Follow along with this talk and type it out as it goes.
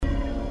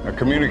A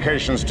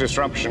communications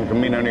disruption can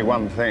mean only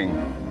one thing: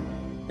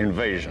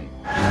 invasion.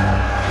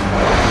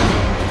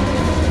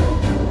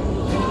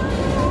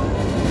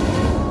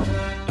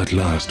 At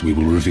last, we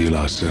will reveal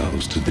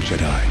ourselves to the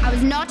Jedi. I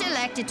was not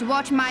elected to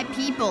watch my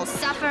people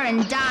suffer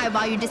and die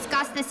while you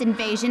discuss this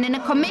invasion in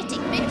a committee.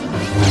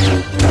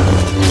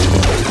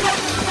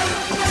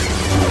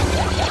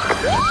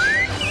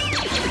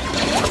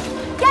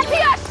 Get to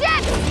your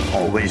ship!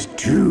 Always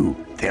two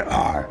there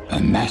are: a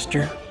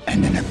master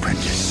and an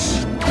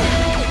apprentice.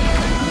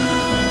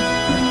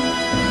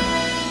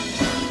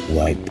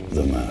 Wipe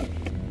them out.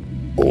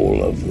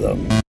 All of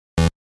them.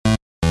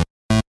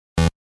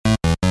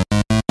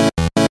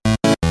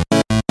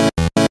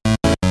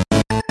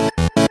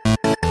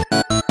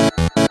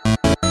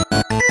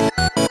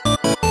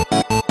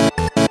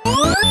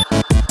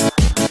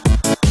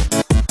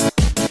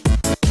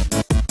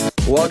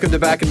 Welcome to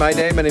Back in My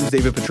Day. My name is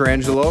David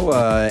Petrangelo,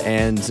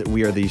 and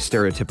we are the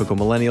stereotypical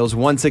millennials,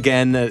 once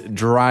again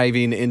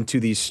driving into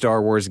the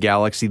Star Wars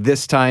galaxy,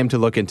 this time to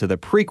look into the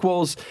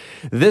prequels.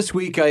 This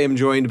week I am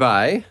joined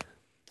by...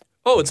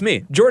 Oh, it's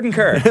me, Jordan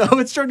Kerr. Oh,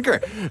 it's Jordan Kerr.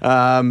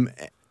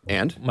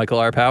 And? Michael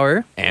R.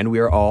 Power. And we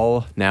are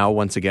all now,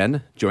 once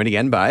again, joined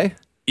again by...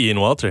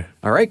 Ian Walter.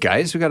 All right,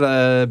 guys, we got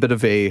a bit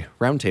of a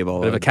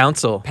roundtable. Bit of a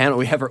council. Panel.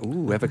 We have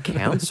a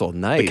council.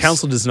 Nice. The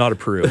council does not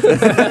approve.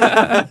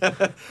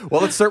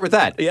 Well, let's start with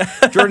that. Yeah.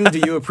 Jordan, do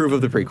you approve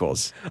of the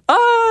prequels?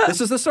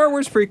 This is the Star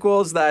Wars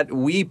prequels that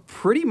we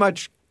pretty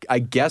much, I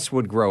guess,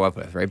 would grow up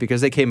with, right?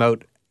 Because they came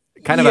out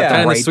kind of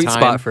at the right a sweet time.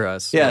 spot for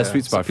us. Yeah, a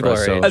sweet spot for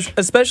us. So.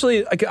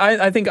 Especially,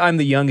 I think I'm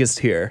the youngest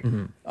here.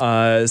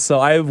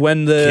 So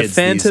when the Kids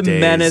Phantom these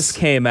days. Menace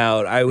came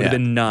out, I would have Yeah.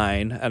 been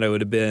 9, and I would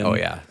have been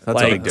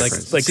That's a big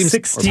difference. like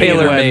 16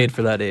 tailor-made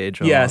for that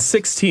age. Yeah, almost.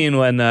 16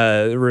 when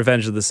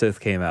Revenge of the Sith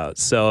came out.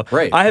 So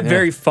Right, I have yeah.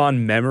 very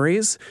fond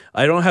memories.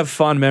 I don't have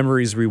fond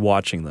memories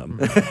rewatching them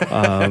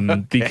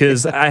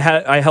because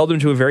I held them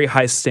to a very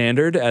high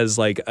standard as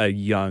like a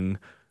young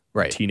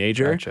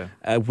teenager,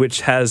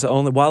 which has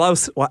only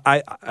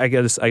I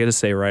gotta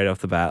say right off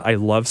the bat, I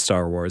love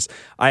Star Wars.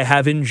 I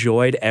have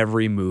enjoyed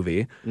every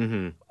movie.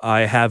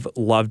 I have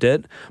loved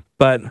it,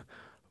 but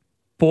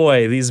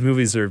boy, these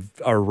movies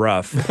are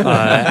rough,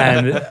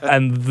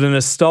 and the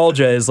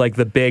nostalgia is like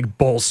the big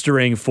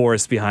bolstering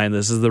force behind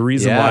this. Is the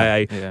reason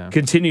why I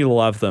continue to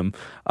love them,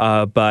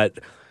 but.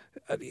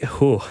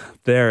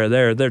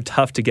 They're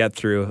tough to get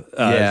through.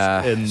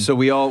 So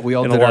we all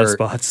in did a lot our of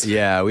spots.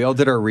 Yeah, we all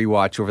did our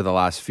rewatch over the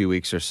last few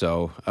weeks or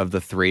so of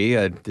the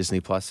three.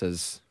 Disney Plus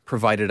has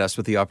provided us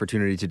with the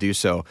opportunity to do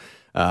so,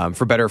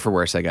 for better or for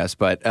worse, I guess.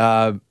 But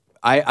I'm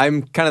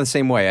kind of the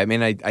same way. I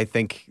mean, I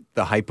think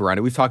the hype around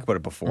it. We've talked about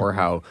it before.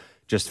 How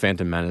just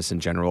Phantom Menace in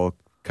general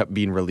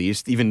being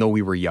released, even though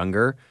we were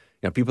younger,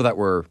 people that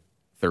were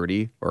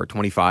 30 or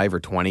 25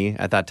 or 20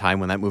 at that time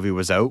when that movie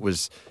was out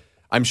was.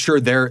 I'm sure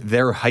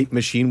their hype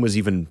machine was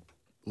even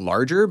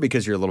larger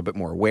because you're a little bit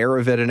more aware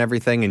of it and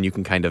everything, and you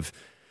can kind of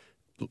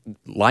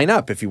line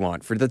up if you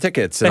want for the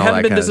tickets. And They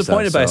haven't been kind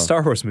disappointed of stuff, by a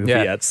Star Wars movie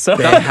yet. So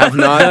They have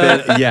not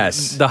been.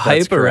 Yes, The hype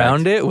that's correct.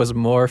 around it was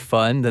more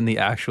fun than the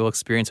actual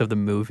experience of the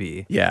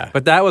movie. Yeah.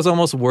 But that was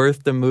almost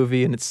worth the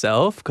movie in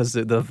itself because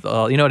you know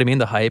what I mean,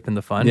 the hype and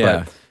the fun.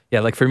 Yeah. But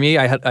yeah, like for me,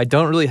 I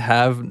don't really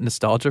have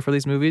nostalgia for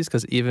these movies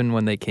because even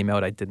when they came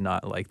out, I did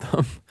not like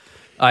them.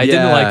 I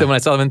didn't like them when I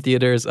saw them in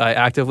theaters. I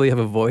actively have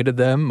avoided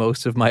them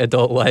most of my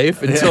adult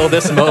life until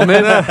this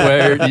moment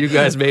where you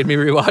guys made me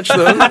rewatch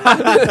them.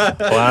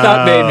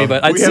 Not made me,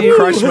 but I'd We have seen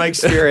crushed Mike's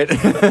spirit.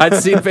 I'd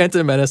seen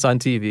Phantom Menace on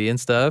TV and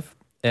stuff.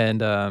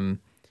 And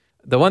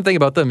the one thing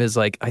about them is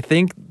like I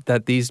think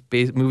that these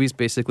movies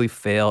basically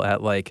fail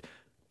at like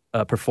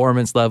a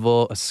performance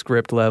level, a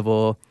script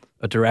level,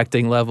 a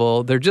directing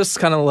level. They're just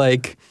kind of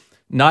like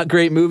not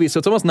great movies. So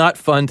it's almost not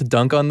fun to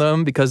dunk on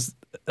them because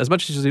as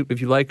much as if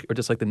you like or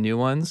dislike the new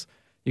ones,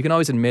 you can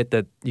always admit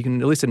that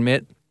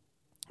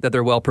that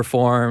they're well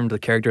performed, the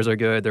characters are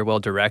good, they're well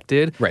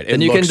directed. Right.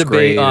 And It you can looks debate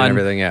great and on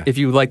everything, yeah. if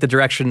you like the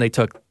direction they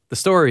took the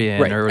story in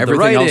Right. or Everything the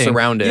writing. else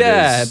around it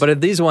Yeah, is- but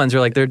these ones are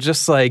like they're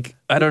just like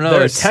I don't know.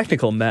 they're a it's-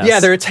 technical mess. Yeah,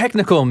 they're a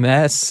technical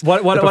mess.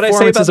 What the I say about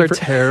performances the are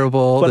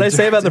terrible. What The I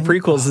say about the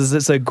directing- prequels is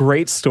it's a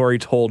great story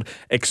told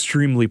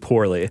extremely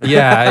poorly.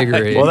 Yeah, I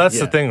agree. Well, that's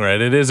the thing, right?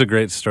 It is a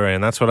great story,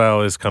 and that's what I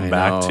always come I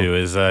back know. to.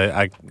 Is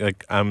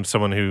I'm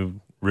someone who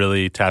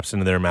really taps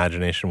into their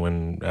imagination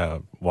when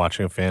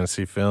watching a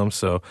fantasy film.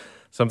 So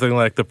something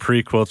like the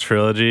prequel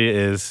trilogy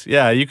is,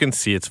 you can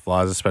see its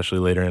flaws, especially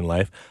later in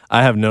life.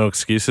 I have no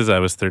excuses. I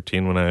was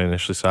 13 when I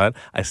initially saw it.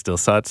 I still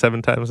saw it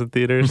 7 times in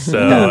theaters. So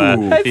I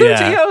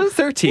was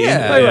 13.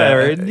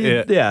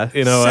 Yeah.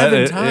 You know,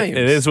 7 it times.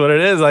 it is what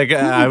it is. Like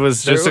I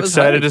was just was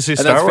excited hype. to see And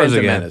Star that's Wars Phantom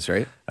again. Menace,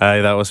 right?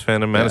 That was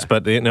Phantom Menace, Yeah.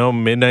 but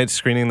midnight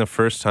screening the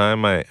first time.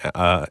 My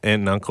aunt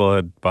and uncle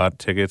had bought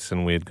tickets,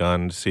 and we had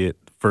gone to see it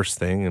first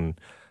thing, and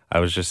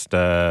I was just,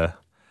 I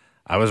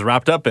I was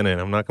wrapped up in it.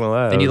 I'm not gonna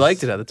lie. And you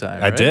liked it at the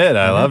time, I right? did.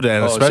 I loved it,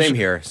 and especially same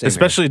here.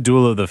 especially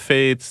Duel of the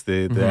Fates,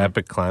 the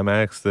epic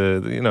climax.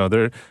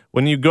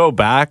 When you go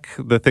back,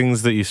 the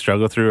things that you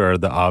struggle through are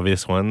the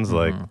obvious ones,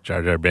 like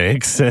Jar Jar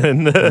Binks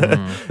and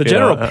the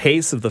general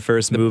pace of the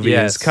first movie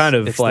is kind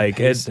of like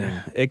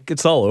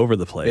it's all over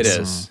the place.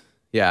 It is.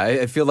 Yeah,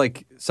 I feel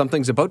like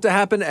something's about to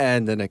happen,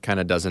 and then it kind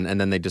of doesn't, and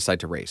then they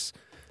decide to race.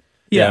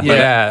 Yeah.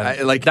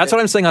 That's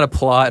what I'm saying on a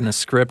plot and a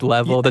script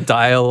level. The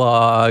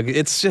dialogue,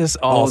 it's just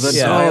all the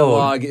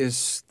dialogue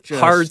is just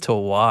hard to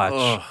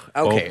watch.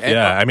 Okay.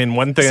 I mean,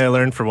 one thing I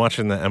learned from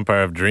watching the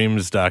Empire of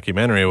Dreams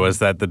documentary was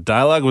that the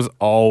dialogue was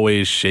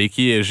always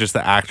shaky. It was just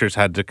the actors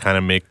had to kind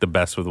of make the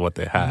best with what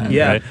they had.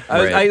 Yeah.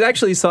 Right? I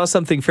actually saw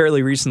something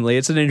fairly recently.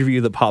 It's an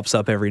interview that pops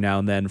up every now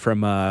and then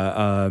from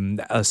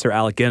Sir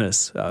Alec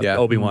Guinness,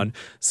 Obi-Wan,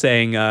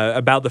 saying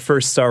about the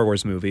first Star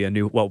Wars movie,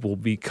 what will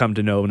become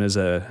to known as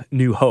A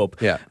New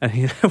Hope. Yeah.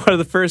 And one of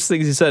the first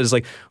things he said is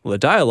like, well, the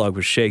dialogue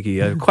was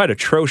shaky, quite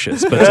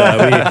atrocious,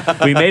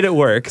 but we made it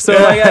work. So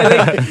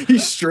I think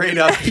he's straight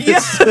up. You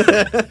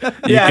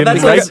can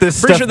write this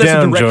stuff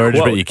down, George,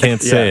 but you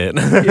can't say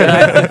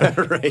it.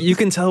 Right. You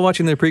can tell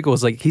watching the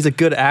prequels, like, he's a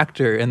good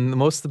actor, and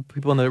most of the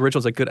people in the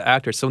originals are good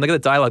actors. So when they get the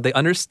dialogue, they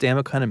understand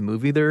what kind of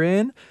movie they're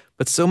in.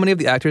 But so many of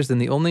the actors,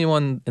 and the only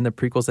one in the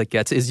prequels that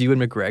gets it is Ewan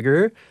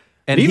McGregor.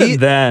 And even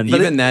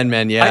then,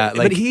 man, yeah.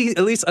 But he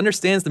at least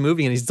understands the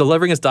movie, and he's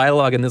delivering his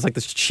dialogue, and there's like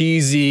this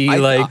cheesy,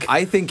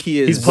 I think he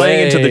is. He's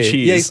playing into the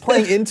cheese. Yeah, he's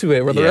playing into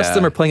it, where the rest of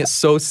them are playing it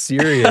so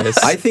serious.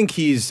 I think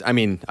he's. I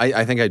mean,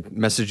 I think I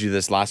messaged you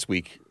this last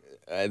week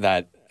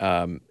that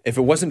if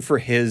it wasn't for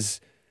his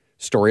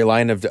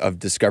storyline of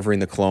discovering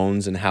the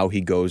clones and how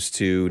he goes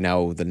to,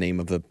 now the name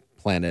of the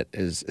planet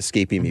is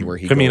escaping me, where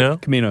he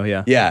Camino,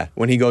 yeah. Yeah,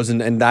 when he goes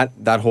and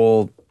that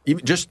whole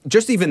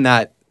just even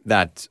that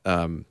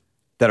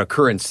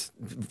occurrence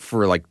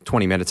for like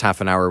 20 minutes,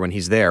 half an hour when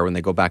he's there, when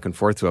they go back and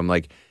forth to him,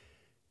 like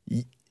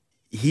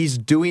he's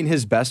doing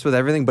his best with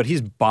everything, but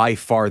he's by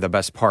far the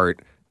best part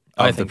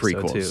of the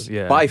prequels. So too,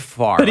 yeah. By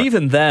far. But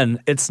even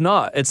then, it's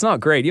not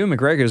great. Ewan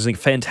McGregor is a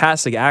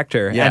fantastic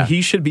actor, and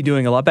he should be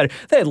doing a lot better.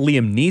 They had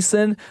Liam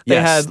Neeson. They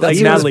had like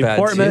Natalie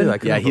Portman.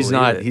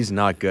 He's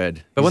not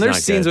good. But when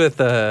there's scenes with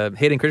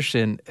Hayden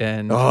Christensen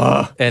and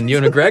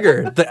Ewan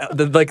McGregor,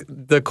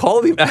 the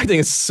quality of acting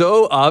is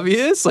so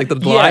obvious. Like the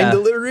line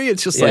delivery,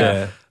 it's just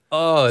like.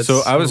 Oh, it's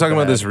so I was talking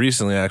bad. about this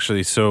recently,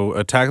 actually. So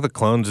Attack of the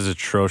Clones is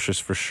atrocious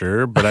for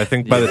sure, but I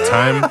think by the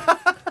time...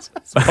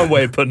 That's one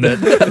way of putting it.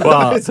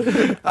 Well,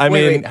 I mean...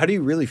 Wait, how do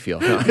you really feel?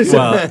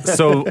 Well,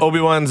 so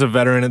Obi-Wan's a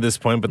veteran at this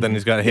point, but then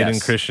he's got Hayden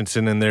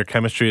Christensen, and their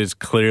chemistry is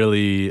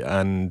clearly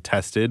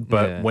untested.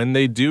 But when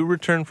they do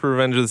return for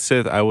Revenge of the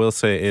Sith, I will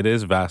say it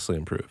is vastly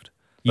improved.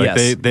 Like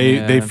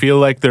they feel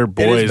like they're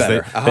boys.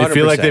 They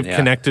feel like they've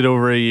connected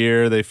over a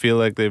year. They feel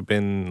like they've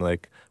been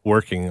like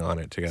working on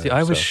it together. See,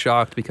 I was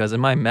shocked because in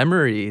my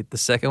memory, the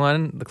second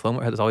one, the Clone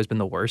Wars, has always been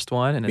the worst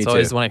one, and it's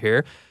always the one I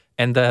hear.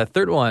 And the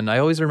third one, I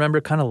always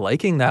remember kind of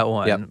liking that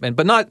one,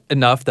 but not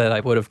enough that I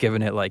would have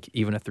given it like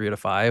even a 3 out of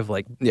 5.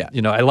 Like,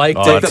 I liked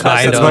it.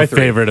 That's my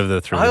favorite of the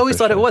three. I always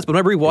thought it was, but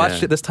whenever we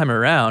watched it this time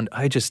around,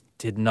 I just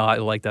did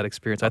not like that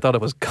experience. I thought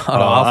it was god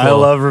awful. I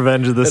love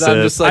Revenge of the Sith.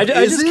 I'm just like,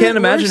 I just can't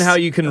imagine how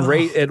you can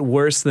rate it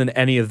worse than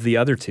any of the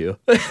other two.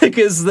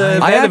 Because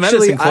I'm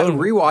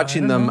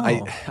rewatching them.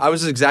 I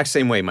was the exact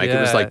same way, Mike.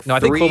 It was like I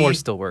think Clone Wars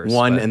still worse.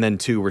 1 and then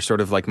 2 were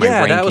sort of like my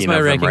ranking. That was my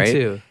ranking right?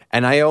 too.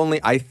 And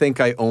I think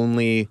I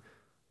only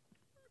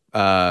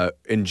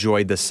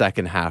enjoyed the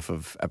second half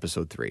of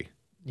episode 3.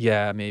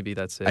 Yeah, maybe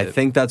that's it. I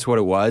think that's what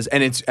it was,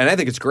 and I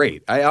think it's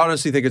great. I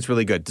honestly think it's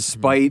really good,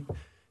 despite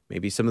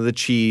maybe some of the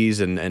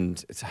cheese and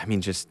I mean,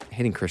 just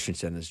Hayden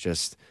Christensen is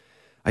just,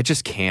 I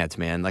just can't,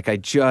 man. Like I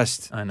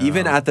know.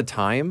 Even at the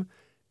time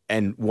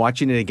and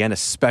watching it again,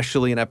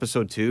 especially in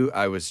episode 2,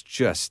 I was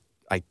just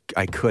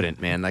I couldn't,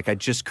 man. Like I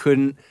just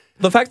couldn't.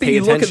 The fact that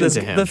you look at this,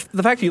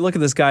 the fact that you look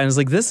at this guy and is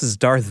like, this is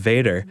Darth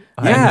Vader.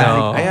 I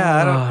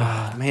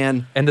don't,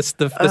 man. And the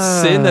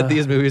sin that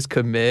these movies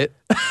commit,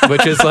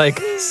 which is like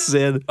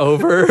sin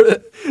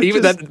over,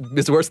 even that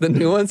is worse than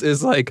new ones,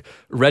 is like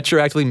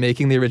retroactively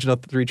making the original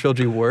 3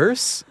 trilogy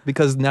worse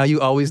because now you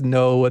always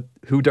know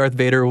who Darth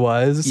Vader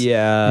was.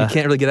 Yeah, you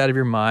can't really get out of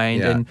your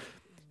mind. And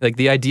like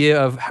the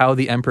idea of how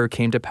the Emperor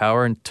came to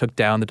power and took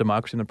down the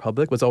democracy and the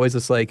Republic was always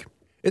this like.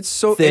 It's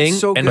so thing.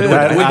 It's so and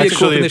good. Would be a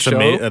cool thing to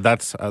show.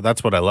 That's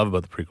what I love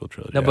about the prequel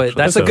trilogy. No, but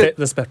actually. that's a good.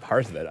 That's the best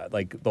part of it.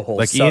 Like the whole.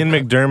 Like Ian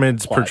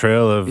McDermott's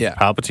portrayal of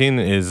Palpatine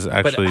is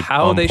actually. But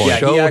how they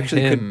show he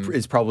actually him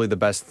is probably the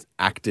best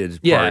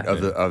acted part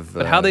of.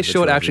 But how they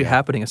show it actually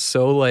happening is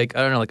so like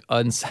I don't know, like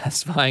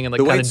unsatisfying and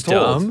like kind of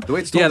dumb. The way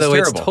it's told. Yeah, the way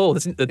it's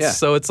told.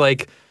 So it's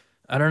like.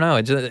 I don't know.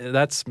 And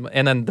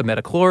then the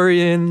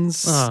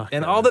Metachlorians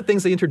and all the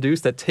things they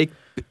introduce that take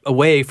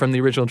away from the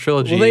original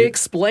trilogy. Well, they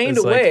explained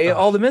It's like, away ugh.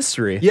 all the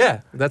mystery.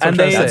 Yeah, that's what I'm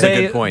trying to That's say.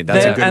 a good point.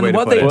 That's a good way and to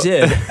what put they it.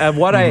 did, and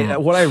what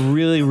I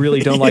really, really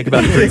don't like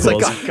about the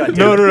prequels.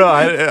 No.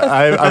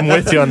 I'm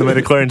with you on the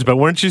midichlorians, but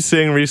weren't you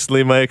saying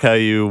recently, Mike, how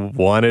you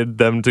wanted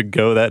them to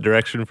go that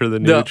direction for the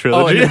new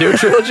trilogy? Oh, in the new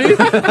trilogy?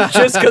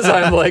 Just because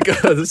I'm like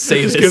a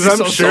sadist. Because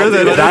I'm sure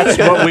that's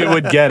what we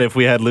would get if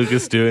we had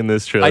Lucas doing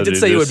this trilogy. I did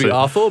say it would be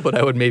awful, but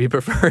I would maybe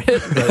prefer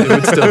it. But it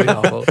would still be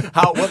awful.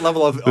 What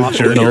level of The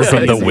journals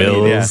and the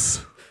wills.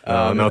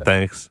 Yeah. No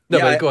thanks. No,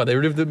 Yeah, but go on. They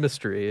removed the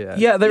mystery.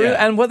 Yeah,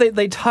 and what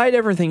they tied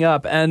everything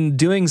up, and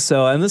doing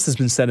so, and this has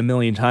been said a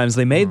million times,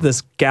 they made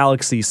this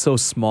galaxy so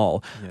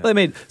small. Yeah. They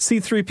made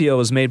C-3PO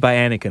was made by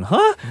Anakin,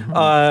 huh?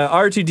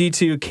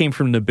 R2-D2 came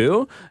from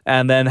Naboo,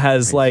 and then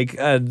has like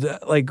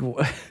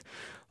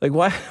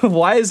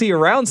why is he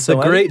around so The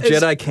much? Great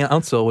Jedi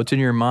Council, what's in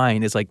your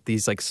mind is like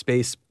these like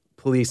space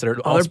police that are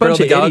all they're a spread bunch out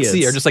the of galaxy,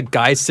 idiots. or just like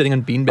guys sitting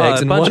on beanbags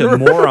a in bunch one of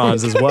room.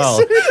 morons as well.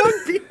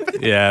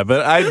 Yeah,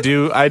 but I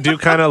do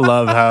kind of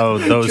love how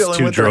those Chilling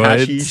two with their droids,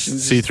 hashish and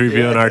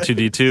C-3PO and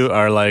R2-D2,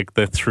 are like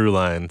the through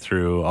line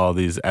through all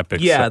these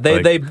epics. Yeah, they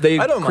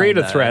I don't create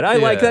mind a thread. that. I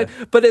like Yeah.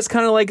 that, but it's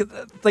kind of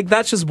like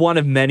that's just one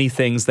of many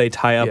things they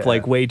tie up Yeah.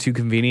 like way too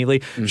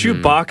conveniently.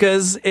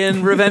 Chewbacca's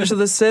in Revenge of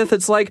the Sith.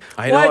 It's like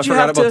I know, I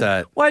forgot about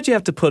that. Why'd you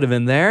have to put him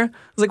in there?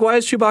 It's like, why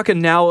is Chewbacca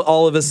now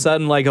all of a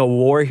sudden like a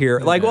war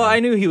hero? Like, well, I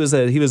knew he was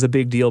a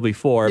big deal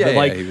before, Yeah, but yeah,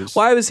 like, he was-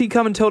 why was he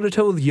coming toe to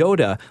toe with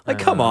Yoda? Like,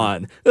 come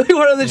on, like,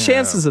 what are the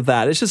chances of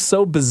that? It's just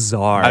so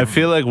bizarre. I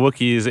feel like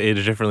Wookiees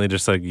age differently,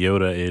 just like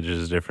Yoda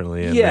ages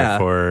differently, and Yeah.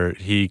 therefore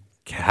he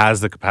has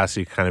the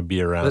capacity to kind of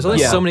be around. There's only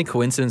them. so many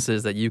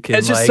coincidences that you can.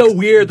 It's just like, so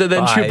weird that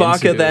then buy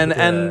Chewbacca into.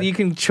 and you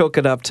can choke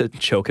it up to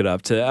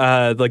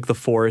like the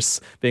Force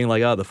being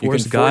like, oh, the You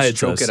Force can force guides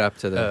choke us. it up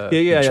to the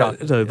Yeah. chop-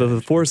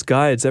 The Force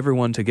guides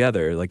everyone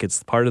together. Like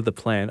it's part of the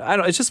plan. I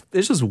don't. It's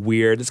just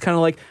weird. It's kind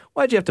of like,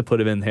 why'd you have to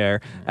put him in there?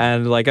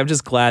 And like, I'm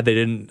just glad they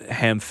didn't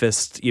ham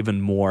fist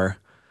even more.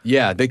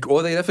 Yeah, they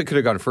definitely could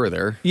have gone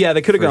further. Yeah,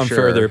 they could have For gone sure.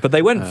 further, but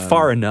they went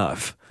far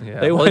enough.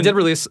 Yeah. They Well, went. they did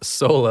release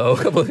Solo a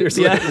couple of years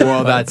Yeah. later.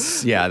 Well,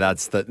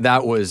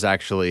 that was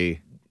actually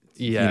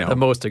The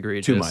most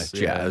egregious. too much.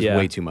 Yeah, it was Yeah.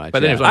 way too much.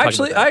 But then yeah. it was I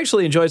talking about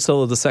actually enjoyed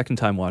Solo the second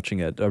time watching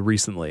it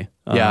recently.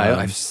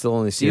 I've still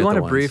only Do seen you it want the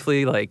to once.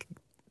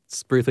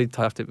 briefly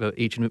talk about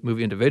each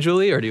movie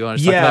individually, or do you want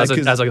to talk Yeah, about it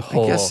 'cause as a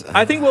whole?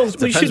 I think we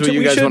Depends should what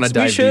you guys wanna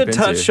dive should deep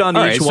touch into. on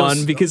All right, each so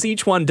one because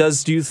each one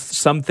does do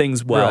some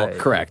things well, Right.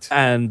 Correct.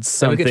 and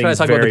some we can things try to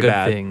talk very about the good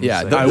bad. things.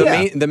 Yeah,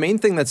 the main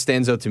thing that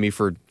stands out to me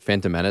for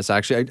Phantom Menace,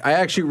 actually, I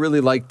actually really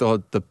liked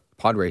the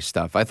pod race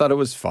stuff. I thought it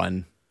was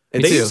fun. They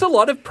used a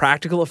lot of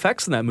practical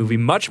effects in that movie,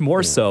 much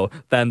more so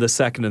than the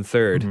second and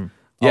third.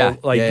 Yeah.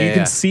 You Yeah.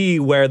 can see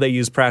where they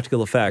use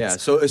practical effects. Yeah,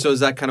 so is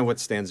that kind of what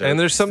stands out? And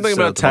there's something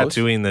So about the most?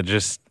 Tatooine that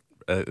just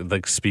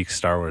like speaks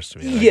Star Wars to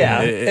me. Like,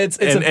 Yeah, it's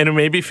and it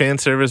may be fan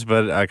service,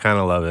 but I kind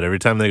of love it. Every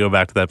time they go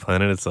back to that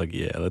planet, it's like,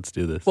 yeah, let's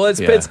do this. Well, it's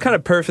Yeah. kind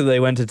of perfect. They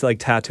went to like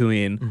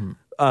Tatooine.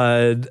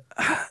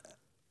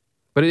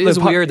 But it is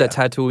weird that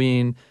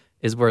Tatooine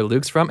is where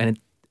Luke's from, and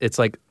it's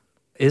like,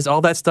 is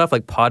all that stuff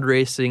like pod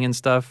racing and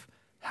stuff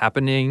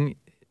happening?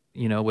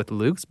 With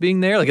Luke's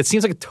being there, like it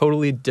seems like a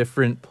totally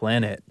different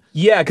planet.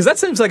 Yeah, because that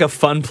seems like a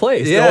fun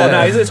place. Yeah. Oh,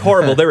 no, it's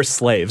horrible. They were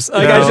slaves.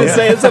 Like, I should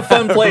say it's a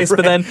fun place,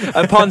 but then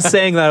upon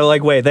saying that, I'm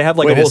like, wait, they have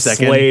like Wait a a whole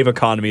second. slave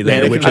economy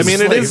there. Which I is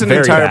mean, it is an very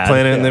entire bad.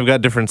 planet, and they've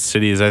got different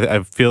cities.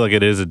 I feel like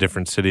it is a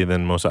different city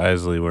than Mos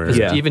Eisley, where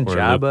Yeah. Even where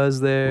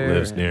Jabba's there.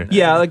 lives near.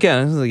 Yeah,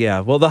 again,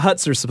 yeah. Well, the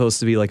Hutts are supposed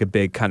to be like a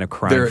big kind of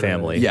crime They're-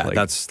 family. Yeah, Like,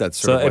 that's sort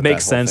so of what it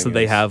makes that whole sense thing that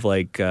they is. have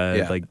like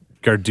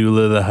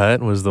Gardula the Hutt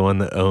was the one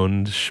that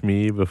owned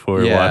Shmi before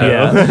Watto.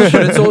 Yeah.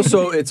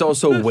 But it's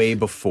also way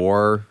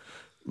before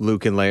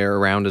Luke and Leia are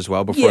around as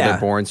well, before Yeah. they're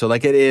born. So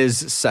like it is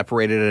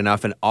separated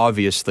enough, and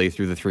obviously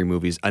through the three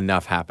movies,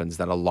 enough happens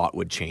that a lot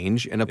would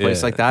change in a place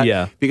Yeah. like that.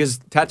 Yeah. Because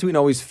Tatooine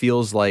always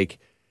feels like,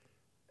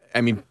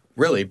 I mean,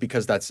 really,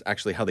 because that's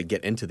actually how they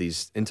get into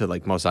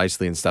like Mos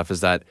Eisley and stuff,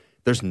 is that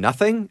there's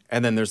nothing,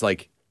 and then there's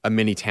like a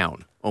mini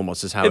town.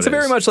 Almost is how It's it is.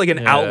 very much like an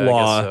Yeah, I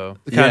outlaw guess so.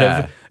 kind Yeah.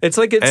 of. It's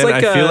like And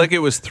like I feel like it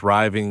was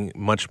thriving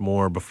much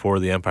more before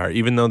the Empire,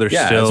 even though they're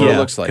Yeah, still that's what it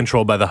looks like.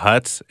 controlled by the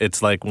Hutts.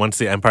 It's like once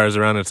the Empire's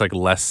around, it's like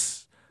less.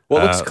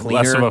 Well, it looks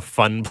less of cleaner. a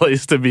fun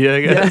place to be, I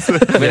guess.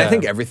 I mean, I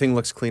think everything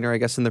looks cleaner, I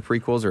guess, in the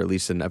prequels, or at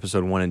least in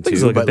episode 1 and 2.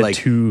 Things look but a bit like,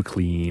 too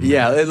clean.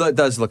 yeah, it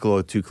does look a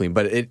little too clean,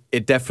 but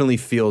it definitely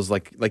feels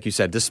like you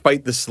said,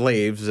 despite the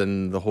slaves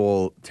and the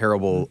whole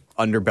terrible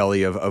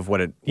underbelly of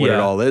what it Yeah.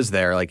 all is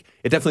there, like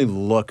it definitely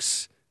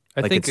looks I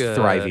like think, it's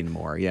thriving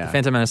more. Yeah,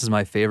 Phantom Menace is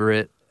my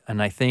favorite,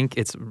 and I think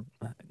it's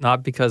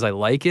not because I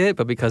like it,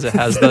 but because it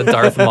has the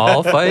Darth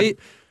Maul fight,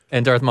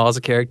 and Darth Maul is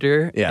a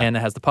character, Yeah. and it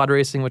has the pod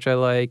racing, which I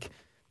like,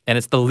 and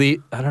it's the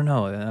I don't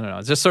know.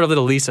 It's just sort of the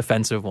least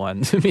offensive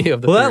one to me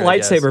of the Well, that three, I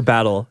guess. lightsaber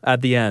battle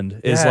at the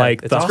end is Yeah,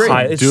 like it's the great.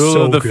 high. It's Duel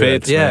so of the good.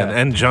 Fates, Yeah. man.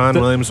 And John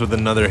Williams with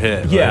another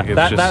hit. Yeah, Like, it's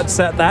that just-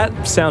 that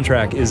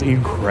soundtrack is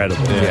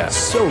incredible. Yeah.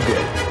 So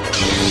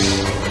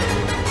good.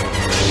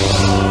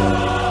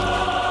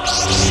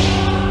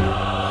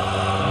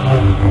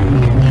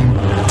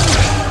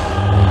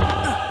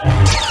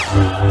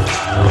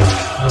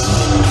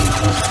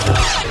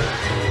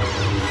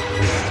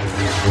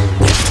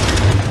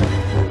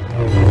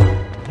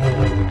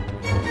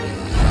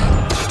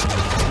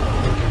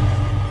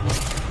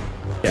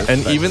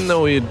 And even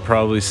though we had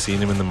probably seen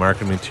him in the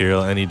marketing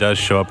material, and he does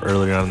show up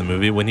earlier on in the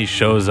movie, when he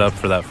shows up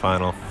for that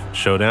final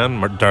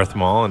showdown, Darth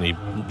Maul, and he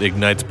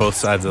ignites both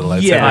sides of the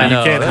lightsaber, Yeah, I know,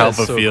 you can't that help is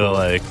but so feel cool.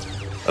 like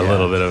a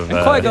little bit of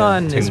And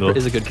Qui-Gon tingle.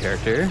 is a good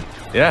character.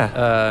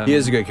 Yeah. He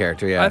is a good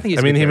character, yeah. I think he's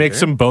I a mean, good he makes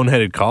character. some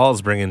boneheaded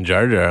calls, bringing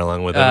Jar Jar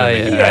along with him, and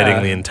yeah.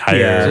 igniting the entire,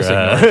 Yeah, just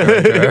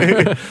ignore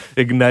Jar Jar.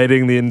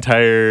 igniting the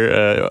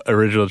entire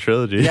original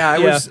trilogy. Yeah,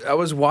 I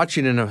was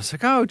watching and I was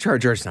like, oh, Jar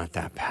Jar's not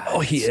that bad.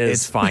 Oh, he It's- is.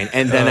 It's fine.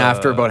 And then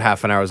after about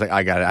half an hour, I was like,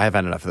 I got it. I've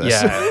had enough of this.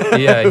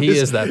 Yeah, he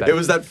is that bad. It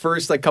was that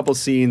first like couple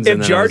scenes. If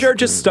and then I Jar was- Jar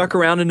just stuck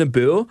around in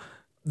Naboo,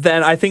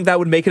 then I think that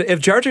would make it. If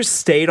Jar Jar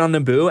stayed on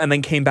Naboo and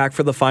then came back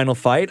for the final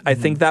fight, I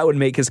think that would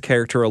make his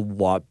character a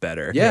lot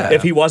better. Yeah.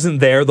 If he wasn't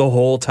there the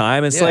whole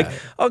time, it's Yeah. like,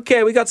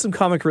 okay, we got some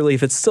comic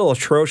relief. It's still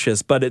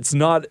atrocious, but it's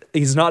not.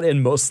 He's not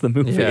in most of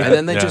the movie. Yeah. And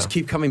then they Yeah. just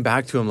keep coming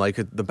back to him, like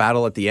the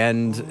battle at the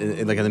end,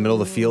 like in the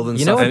middle of the field and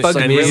You know stuff. what And it's bugged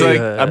like, me? He's really-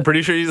 like, I'm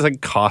pretty sure he's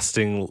like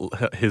costing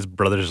his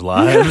brother's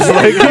lives.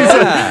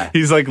 Like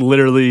he's like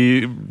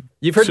literally.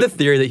 You've heard the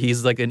theory that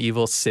he's like an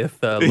evil Sith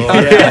Lord,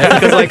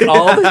 because like a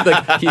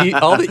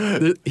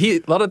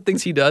lot of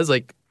things he does,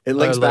 like It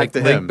links are, back like,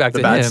 to link him, back the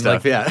to bad him.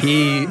 stuff, Like, yeah.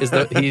 he's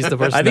the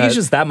person. I think he's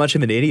just that much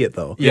of an idiot,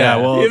 though. Yeah,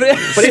 well, but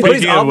he's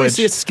speaking of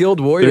obviously which, a skilled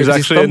warrior. there's 'cause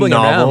he's actually a fumbling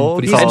novel around,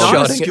 but he's He's called- not a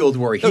headshotting. skilled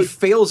warrior. He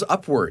fails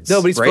upwards.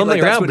 No, but he's right? fumbling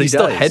Like, that's around, what but he he's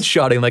still does.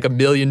 headshotting like a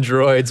million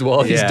droids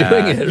while he's Yeah.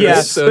 doing it. Yeah,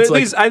 right? So but it's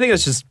like, I think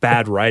it's just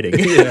bad writing.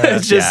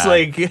 It's just Yeah.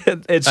 like it's I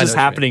know just what you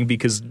happening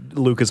because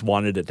Lucas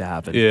wanted it to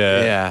happen.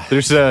 Yeah. Yeah.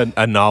 There's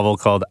a novel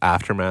called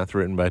Aftermath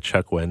written by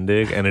Chuck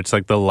Wendig, and it's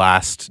like the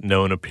last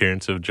known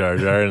appearance of Jar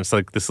Jar, and it's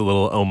like this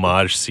little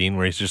homage scene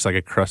where he's just like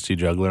a crusty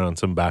juggler on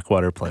some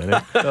backwater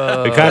planet.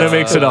 It kind of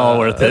makes it all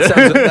worth it.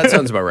 That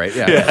sounds about right.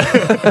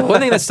 Yeah. one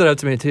thing that stood out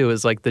to me too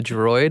is like the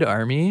droid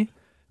army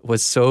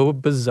was so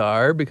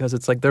bizarre because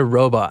it's like they're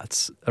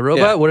robots. A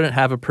robot Yeah. wouldn't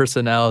have a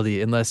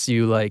personality unless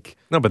you like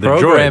No, but they're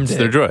programmed droids. it.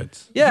 They're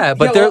droids. Yeah,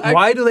 but Yeah, well,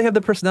 why do they have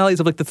the personalities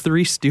of like the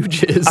Three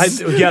Stooges?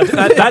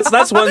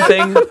 That's one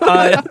thing.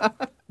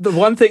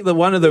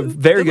 One of the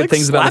very good like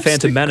things about the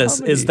Phantom slapstick Menace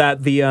comedy. is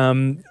that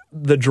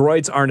the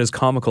droids aren't as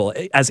comical.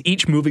 As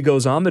each movie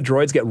goes on, the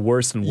droids get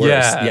worse and worse.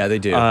 Yeah, they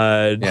do.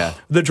 Yeah.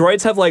 The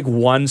droids have like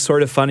one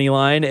sort of funny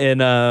line in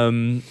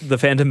the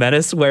Phantom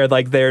Menace where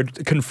like they're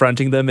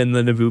confronting them in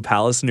the Naboo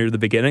Palace near the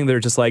beginning. They're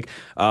just like,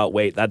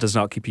 "Wait, that does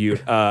not keep you.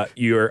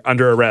 You're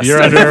under arrest.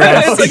 You're under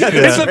arrest."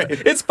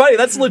 It's funny.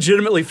 That's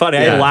legitimately funny.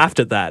 I Yeah. laughed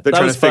at that. They're that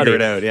trying was to figure funny.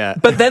 it out, yeah.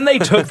 But then they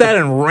took that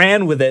and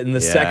ran with it in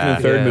the second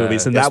and third Yeah.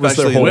 movies, and that was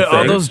their Especially whole in Where are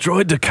thing. those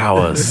droid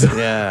Dakawas?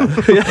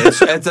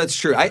 Yeah, that's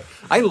true.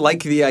 I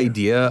like the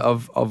idea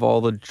of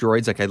all the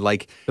droids.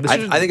 Like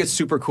I think it's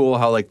super cool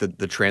how like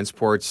the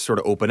transports sort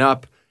of open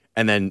up,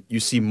 and then you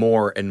see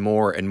more and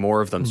more and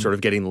more of them sort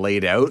of getting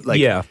laid out. Like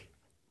Yeah.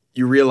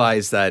 you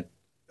realize that.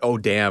 Oh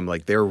damn!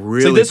 Like they're So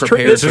really this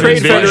prepared. this for trade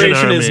invasion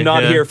federation is army,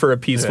 not yeah. here for a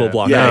peaceful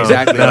block. Yeah, No.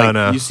 exactly. No, Like,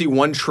 no. You see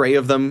one tray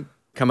of them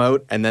come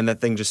out, and then that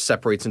thing just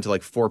separates into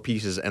like 4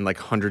 pieces, and like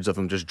hundreds of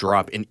them just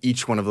drop in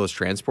each one of those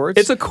transports.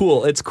 It's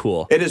cool.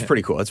 It is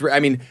pretty cool. It's. I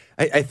mean,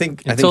 I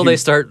think Until you- they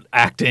start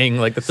acting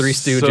like the Three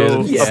Stooges So-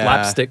 and Yeah.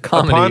 slapstick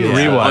comedy. Upon on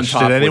rewatch,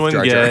 top did with anyone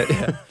Jar Jar.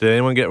 did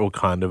anyone get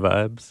Wakanda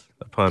vibes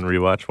upon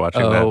rewatch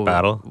watching that Oh,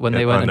 battle when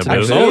they on went into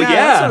Naboo? Naboo? Oh, yeah.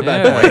 that's not a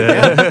bad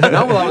point. Yeah.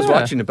 Not while I was Yeah.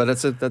 watching it, but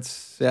it's a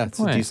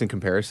point. decent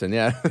comparison.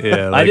 Yeah.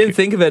 Yeah, I didn't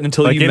think of it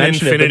until like you in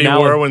mentioned Infinity it. But now,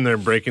 War when they're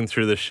breaking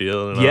through the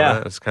shield. And Yeah. all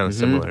that. It's kind of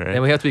similar, right?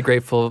 And we have to be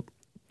grateful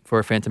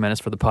for Phantom Menace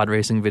for the pod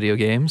racing video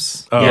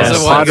games. Oh, Yes,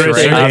 the pod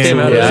racing game came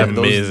out was of that.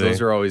 amazing. Those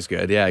are always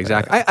good. Yeah,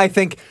 exactly. I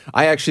think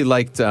I actually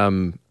liked.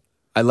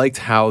 I liked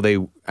how they.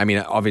 I mean,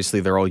 obviously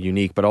they're all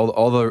unique, but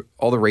all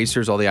the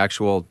racers, all the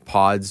actual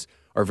pods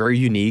are very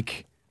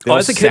unique. They Oh, all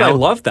as a kid, I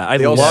loved that. I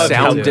They all loved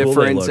how sound cool they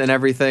different looked. and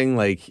everything.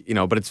 Like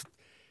but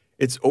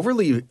it's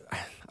overly.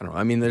 I don't know.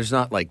 I mean, there's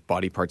not like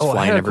body parts Oh, I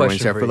flying had a everywhere and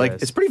question stuff, for but you like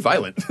guys. it's pretty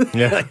violent.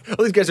 Yeah. Like,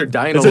 all these guys are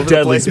dying It's all a over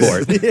deadly the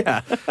place. sport.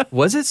 Yeah.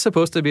 Was it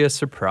supposed to be a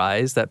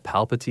surprise that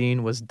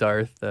Palpatine was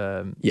Darth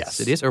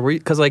Yes. Sidious? Or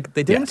because like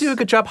they didn't Yes. do a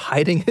good job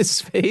hiding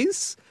his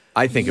face?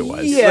 I think it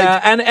was.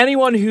 Yeah, and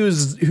anyone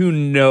who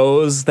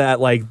knows that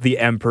like the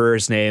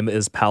Emperor's name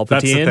is Palpatine,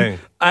 That's the thing.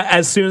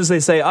 As soon as they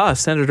say,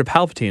 Senator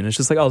Palpatine, it's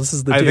just like, oh, this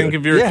is the I dude. think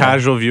if you're Yeah. a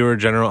casual viewer,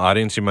 general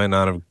audience, you might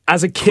not have.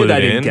 As a kid, clued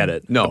I didn't in. get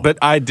it. No. But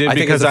I did I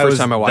think it was because the I first was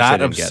time I watched it, I that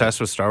didn't get it. obsessed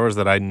with Star Wars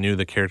that I knew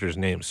the character's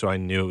name, so I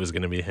knew it was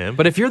going to be him.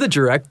 But if you're the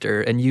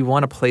director and you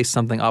want to play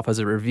something off as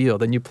a reveal,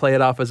 then you play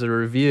it off as a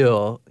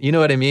reveal. You know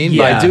what I mean?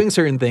 Yeah. By doing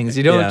certain things,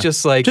 you don't Yeah.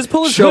 just like Just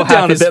pull his show hood half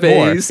down a his bit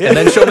more. face and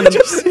then show him.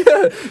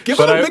 Give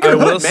But him a bigger I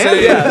will hood,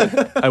 man.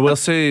 say, I will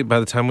say, by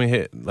the time we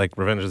hit like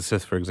Revenge of the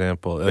Sith, for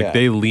example, like Yeah.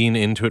 they lean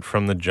into it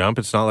from the jump.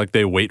 It's not like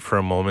they wait for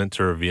a moment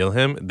to reveal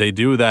him. They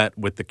do that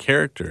with the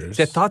characters.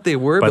 I thought they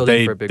were but building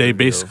they for a big they reveal,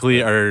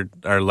 basically but-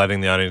 are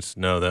letting the audience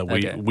know that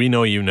Okay. we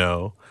know you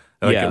know,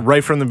 Like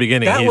right from the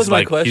beginning, That he's was my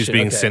like question. he's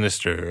being Okay.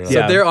 sinister.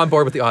 So they're on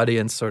board with the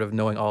audience, sort of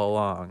knowing all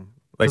along.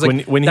 Like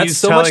It's when that's he's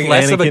so much telling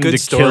less of a Anakin good to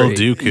story.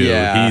 kill Dooku,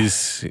 Yeah.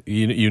 he's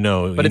you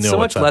know, But you it's know so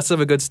what's much up. less of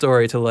a good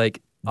story to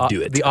like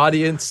Do it. The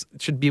audience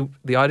should be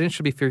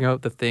figuring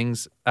out the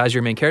things as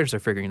your main characters are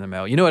figuring them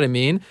out. You know what I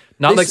mean?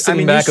 Not like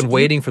sitting back and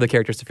waiting for the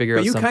characters to figure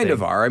out you something. kind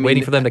of are. I mean,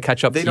 waiting for them to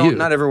catch up They to don't. you.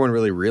 Not everyone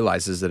really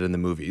realizes it in the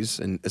movies,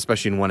 and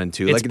especially in 1 and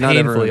 2. It's like not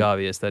painfully everyone,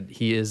 obvious that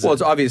he is. Well,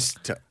 it's obvious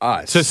to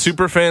us. To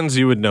super fans,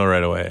 you would know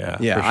right away.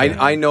 Yeah, for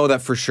sure. I know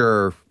that for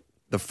sure.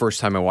 The first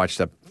time I watched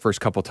that, first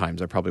couple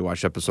times I probably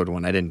watched episode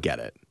 1, I didn't get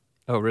it.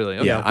 Oh, really?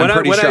 Okay. Yeah, I'm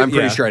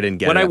pretty sure I didn't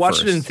get it. When I at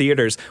watched it in first.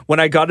 theaters, when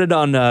I got it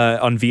on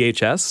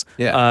VHS,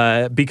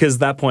 because at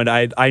that point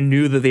I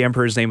knew that the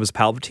Emperor's name was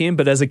Palpatine,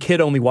 but as a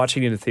kid only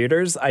watching it in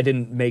theaters, I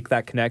didn't make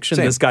that connection.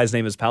 Same. This guy's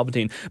name is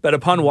Palpatine. But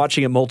upon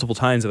watching it multiple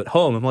times at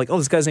home, I'm like, oh,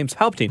 this guy's name's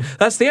Palpatine.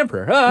 That's the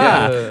Emperor.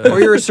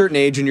 or you're a certain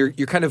age and you're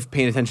kind of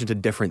paying attention to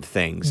different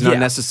things, not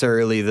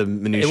necessarily the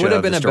minutiae. It would have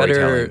of been the a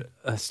storytelling. better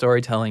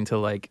storytelling to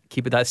like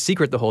keep it that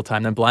secret the whole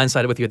time, then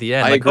blindside it with you at the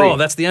end. I like, agree. oh,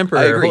 that's the Emperor.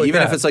 I agree. Holy Even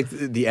crap. if it's like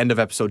the end of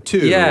episode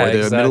 2 Yeah, or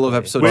the middle of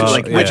exactly.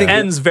 episode 2. Which I think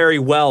ends very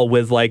well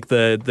with like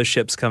the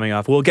ships coming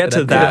off. We'll get That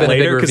to could have that been a big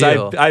later because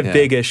reveal. I have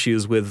big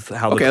issues with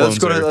how the Okay,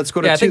 clones let's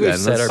go to yeah, I 2 think then. we've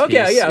said our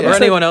Okay, piece. yeah, Or let's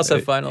anyone else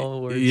have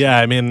final words? Yeah,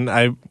 I mean,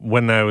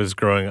 when I was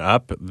growing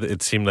up,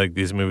 it seemed like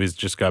these movies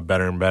just got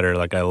better and better.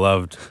 Like I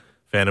loved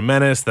Phantom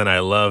Menace, then I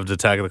loved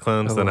Attack of the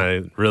Clones, then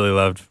I really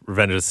loved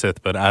Revenge of the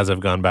Sith. But as I've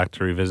gone back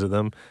to revisit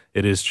them,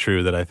 it is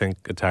true that I think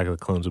Attack of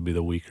the Clones would be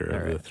the weaker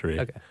of the three.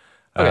 Okay.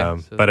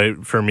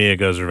 But for me, it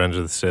goes Revenge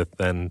of the Sith,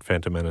 then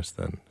Phantom Menace,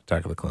 then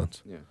Attack of the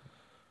Clones. Yeah.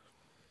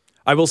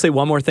 I will say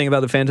one more thing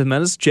about The Phantom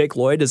Menace. Jake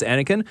Lloyd as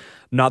Anakin,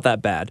 not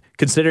that bad.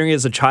 Considering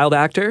he's a child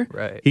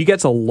actor, he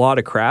gets a lot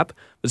of crap.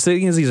 But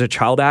seeing as he's a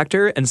child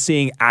actor and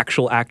seeing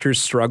actual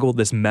actors struggle with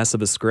this mess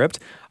of a script,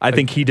 I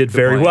think he did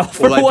very well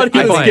for what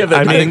he was given.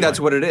 I think that's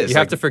what it is. You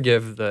have to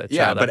forgive the child.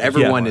 Yeah, but actors.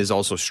 everyone is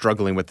also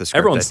struggling with the script.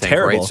 Everyone's I think,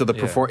 terrible. Right? So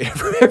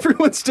the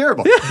everyone's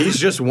terrible. He's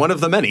just one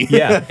of the many.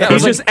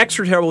 He's just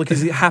extra terrible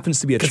because he happens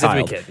to be a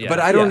child. But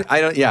I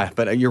don't. Yeah,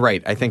 but you're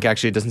right. I think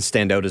actually it doesn't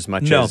stand out as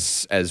much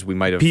as we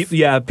might have.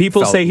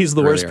 People felt say he's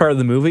the worst earlier. part of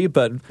the movie,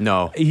 but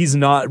he's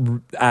not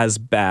as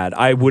bad.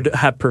 I would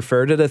have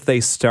preferred it if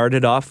they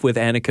started off with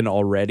Anakin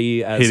already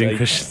as Hayden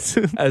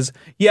Christensen.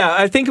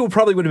 I think it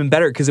probably would have been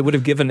better because it would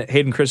have given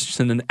Hayden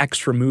Christensen an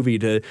extra movie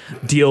to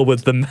deal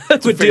with the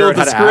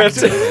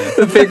script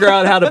and figure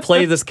out how to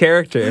play this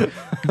character.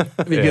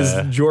 Because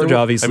George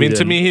obviously. I mean, to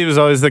didn't. me, he was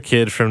always the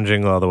kid from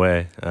Jingle All the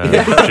Way.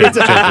 Jake Lloyd,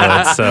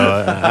 so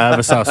I have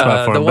a soft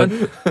spot for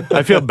him. But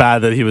I feel bad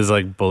that he was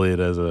like bullied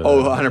as a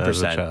 100%.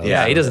 as a child.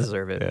 Yeah, he doesn't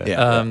deserve it.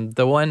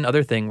 The one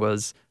other thing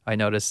was I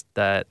noticed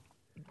that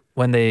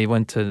when they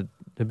went to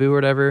Naboo or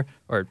whatever,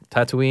 or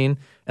Tatooine,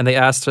 and they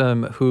asked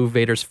him who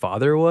Vader's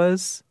father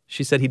was,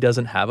 she said he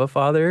doesn't have a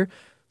father.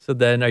 So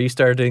then, are you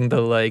starting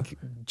the like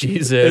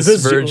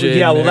Jesus Virgin?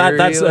 Yeah, well, Mary,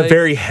 that's a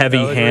very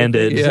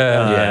heavy-handed.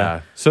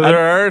 So there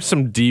are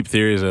some deep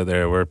theories out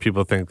there where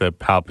people think that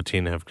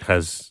Palpatine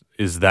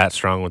is that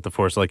strong with the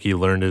Force, like he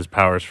learned his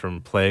powers from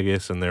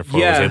Plagueis and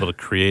therefore was able to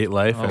create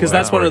life. Because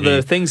that's one of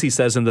the things he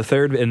says in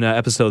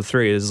episode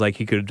 3 is like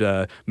he could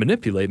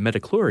manipulate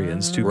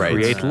metachlorians to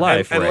create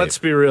life. And let's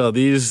be real,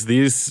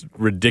 these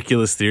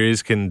ridiculous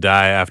theories can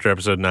die after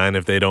episode 9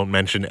 if they don't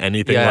mention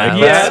anything like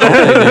that.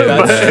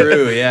 That's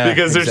true. Yeah,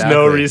 because there's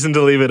no reason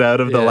to leave it out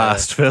of the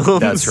last film.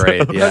 That's so. right.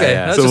 Yeah, Okay,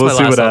 yeah. that's So just we'll my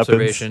see last what happens.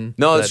 observation.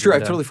 No, that's true. I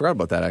totally forgot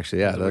about that.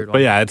 Actually, yeah.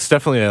 But yeah, it's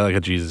definitely like a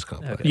Jesus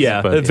complex.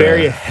 Yeah, but,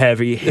 very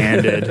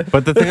heavy-handed.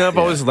 But the thing I've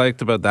always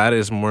liked about that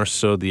is more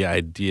so the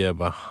idea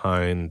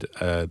behind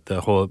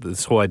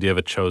this whole idea of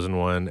a chosen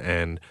one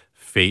and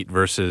fate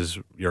versus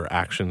your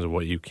actions of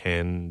what you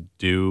can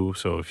do.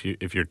 So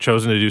if you're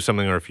chosen to do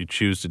something or if you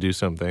choose to do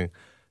something,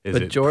 is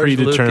But it George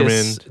predetermined?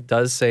 Lucas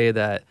does say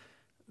that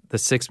the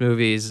 6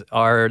 movies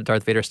are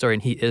Darth Vader's story,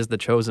 and he is the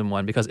chosen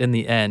one because in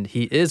the end,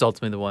 he is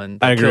ultimately the one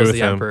I that agree kills with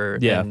the him. Emperor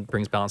and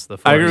brings balance to the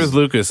Force. I agree with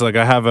Lucas. Like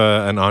I have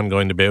an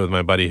ongoing debate with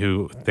my buddy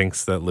who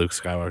thinks that Luke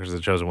Skywalker is the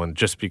chosen one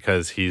just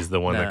because he's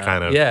the one that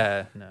kind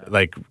of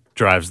like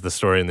drives the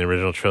story in the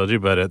original trilogy,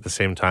 but at the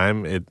same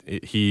time,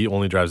 he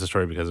only drives the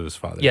story because of his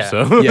father. Yeah,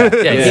 so.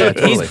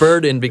 He's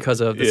burdened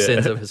because of the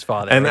sins of his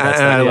father. And, right?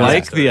 I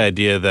like the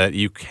idea that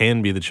you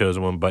can be the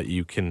chosen one, but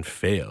you can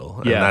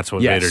fail. And that's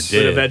what Vader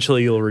did. But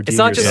eventually you'll redeem It's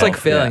not just yourself. like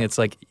failing. It's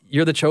like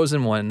you're the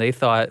chosen one. They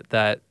thought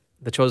that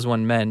the chosen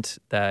one meant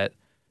that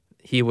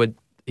he would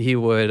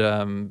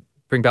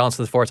bring balance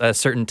to the Force at a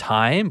certain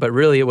time, but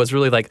really it was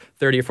really like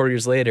 30 or 40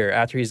 years later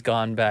after he's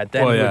gone bad.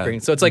 Then he would bring.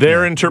 So it's like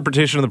their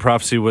interpretation of the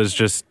prophecy was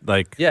just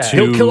like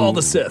he'll kill all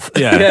the Sith.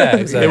 Yeah,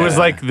 exactly. It was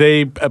like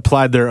they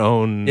applied their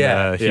own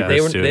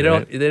hubris to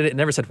it. They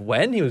never said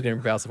when he was going to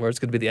bring balance to the Force.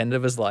 It could be the end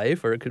of his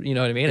life, or it could, you know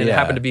what I mean. And it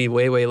happened to be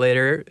way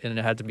later, and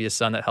it had to be a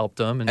son that helped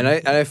him. And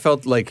I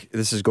felt like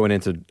this is going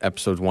into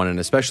episode 1 and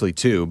especially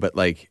 2, but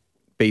like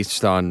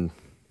based on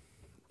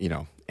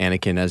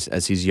Anakin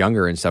as he's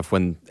younger and stuff.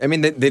 When I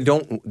mean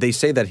they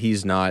say that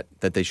he's not,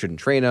 that they shouldn't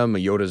train him.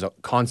 Yoda's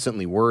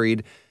constantly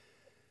worried,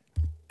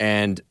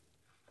 and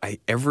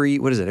every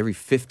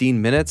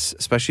 15 minutes,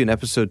 especially in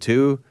episode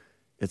 2,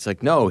 it's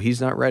like, no,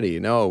 he's not ready.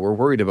 No, we're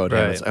worried about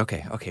him. It's like,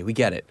 okay, we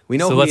get it. We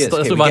know So who he is.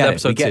 let's Okay, move we on to get it.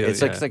 episode We get 2, it.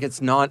 It's like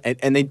it's not.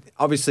 And they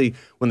obviously,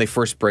 when they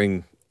first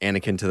bring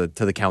Anakin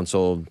to the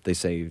council, they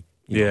say,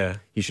 you know,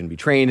 he shouldn't be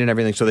trained and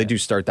everything. So they do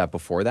start that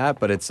before that,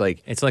 but it's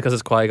like It's only because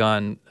it's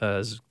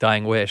Qui-Gon's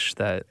dying wish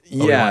that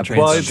Yeah, Obi-Wan trains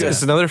Well, him.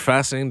 it's another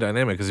fascinating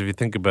dynamic because if you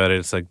think about it,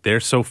 it's like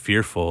they're so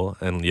fearful,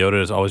 and Yoda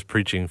is always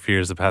preaching fear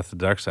is the path to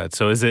the dark side.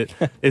 So is it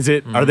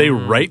are they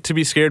right to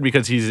be scared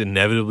because he's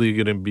inevitably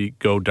going to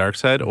go dark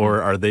side,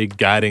 or are they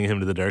guiding him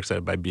to the dark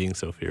side by being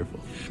so fearful?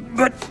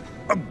 But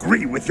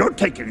agree with your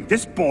taking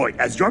this boy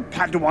as your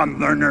Padawan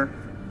learner.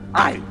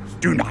 I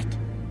do not.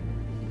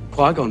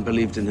 Qui-Gon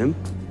believed in him.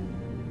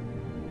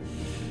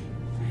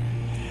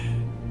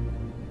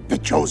 The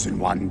chosen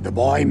one the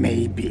boy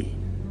may be.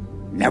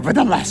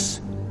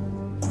 Nevertheless,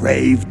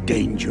 grave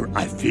danger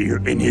I fear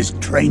in his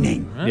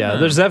training. Yeah,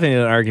 there's definitely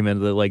an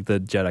argument that like the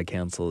Jedi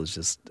Council is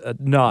just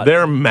not.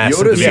 They're a mess.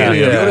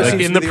 Yoda Like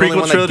seems in to the be the only prequel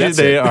one that trilogy, gets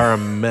they it. are a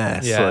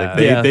mess. Yeah.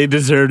 Like they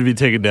deserve to be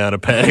taken down a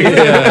peg.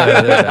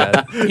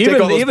 take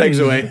all those pegs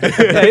away.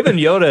 Even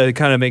Yoda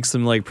kind of makes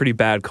some like pretty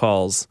bad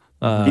calls.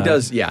 He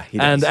does. Yeah, he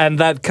does. And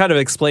that kind of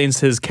explains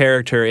his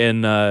character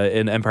in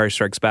Empire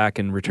Strikes Back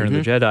and Return of the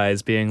Mm-hmm. Jedi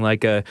as being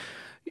like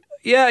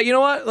yeah, you know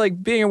what?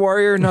 Like being a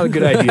warrior, not a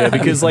good idea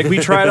because like we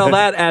tried all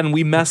that and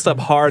we messed up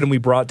hard and we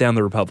brought down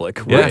the Republic.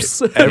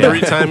 Whoops.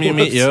 Every time you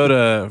meet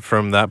Yoda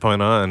from that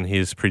point on,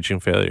 he's preaching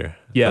failure.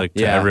 Yeah. Like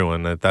to Yeah.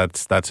 everyone.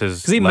 That's his.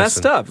 Because he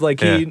messed lesson. up.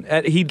 Like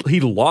he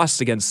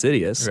lost against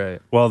Sidious.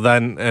 Right. Well,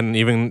 then, and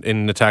even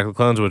in Attack of the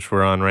Clones, which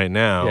we're on right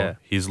now, Yeah.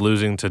 he's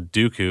losing to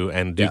Dooku,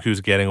 and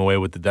Dooku's getting away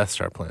with the Death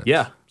Star plan.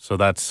 Yeah. So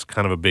that's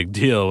kind of a big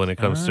deal when it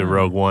comes to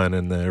Rogue One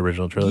and the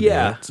original trilogy.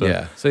 Yeah. right? So,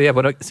 yeah. So yeah,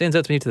 what stands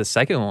out to me to the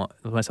second one,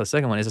 when I saw the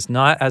second one, is it's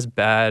not as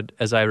bad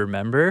as I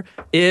remember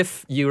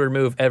if you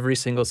remove every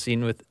single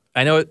scene with.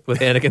 I know it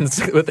with Anakin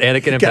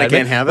and Padme,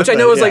 can't have it, which I but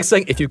know is yeah. like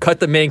saying if you cut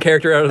the main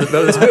character out of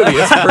this movie,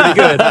 it's pretty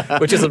good,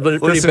 which is a pretty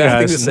Listen,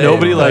 bad guys, thing to say.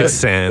 nobody but- likes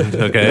sand.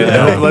 Okay,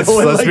 Yeah. let's No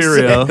one be likes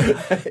real.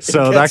 sand.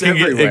 So gets that can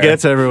everywhere. it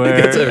gets everywhere.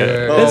 It gets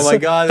everywhere. Oh my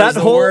god, that that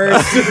whole-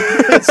 worst.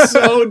 It's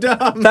so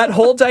dumb. That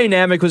whole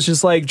dynamic was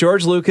just like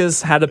George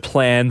Lucas had a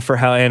plan for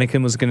how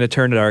Anakin was going to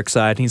turn to dark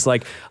side. And he's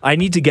like, I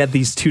need to get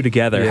these two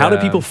together. How do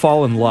Yeah. people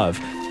fall in love?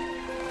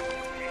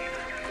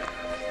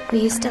 We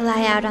used to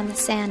lie out on the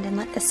sand and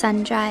let the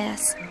sun dry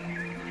us,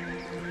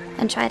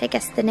 and try to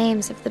guess the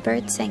names of the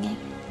birds singing.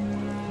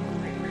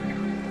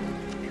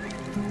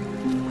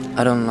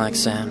 I don't like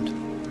sand.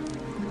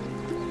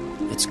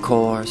 It's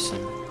coarse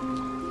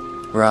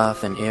and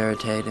rough and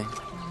irritating,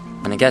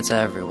 and it gets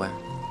everywhere.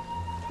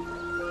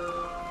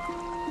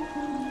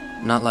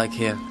 Not like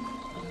here.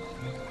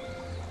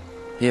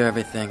 Here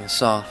everything is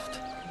soft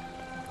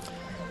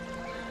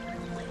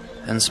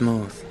and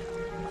smooth.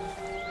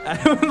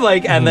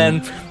 And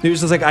then he was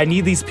just like, I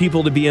need these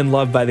people to be in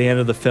love by the end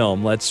of the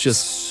film. Let's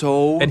just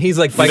And he's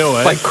like by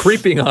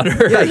creeping on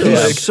her. Yeah,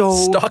 he's like, so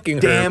stalking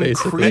her, damn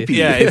basically. creepy.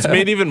 Yeah, it's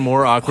made even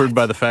more awkward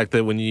by the fact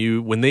that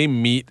when they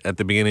meet at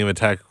the beginning of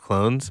Attack of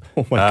Clones,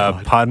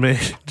 Padme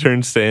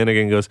turns to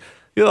Anakin and goes,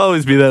 "You'll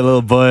always be that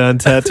little boy on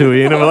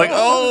Tatooine." And we're like,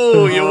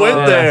 "Oh, you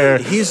went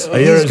there.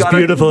 You're as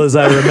beautiful as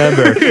I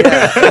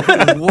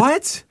remember."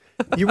 What?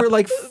 You were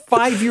like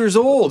 5 years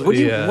old. What?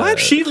 What?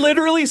 She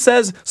literally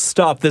says,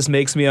 "Stop! This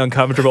makes me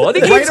uncomfortable." And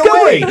he Right keeps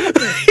away. going.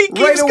 He keeps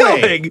Right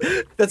away.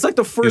 going. That's like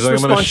the He's first like,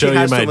 "I'm going to response she show you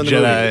has my to him in the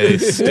Jedi movie.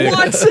 stick."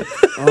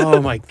 What?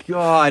 Oh my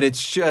god!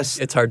 It's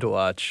just. It's hard to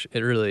watch. It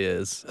really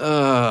is.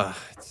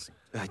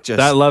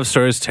 That love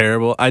story is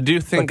terrible. I do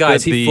think, But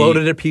guys, that he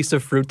floated a piece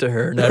of fruit to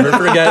her. Never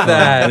forget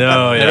that.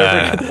 No,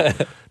 yeah.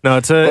 No,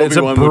 it's a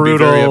Obi-Wan would be very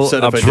brutal,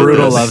 upset a if I did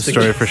brutal this. love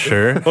story for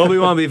sure.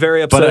 Obi-Wan would be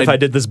very upset But if I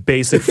did this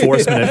basic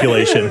force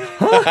manipulation.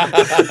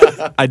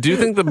 I do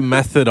think the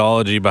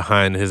methodology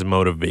behind his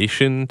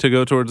motivation to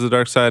go towards the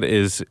dark side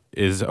is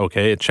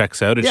okay. It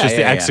checks out. It's Yeah, just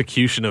the yeah, yeah.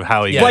 execution of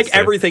how he Like gets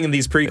there. everything in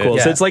these prequels,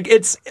 Yeah. it's like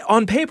it's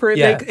on paper.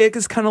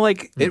 It's kind of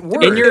like It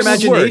works. In your It would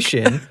work.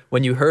 imagination,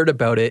 when you heard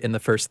about it in the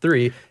first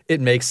three,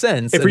 it makes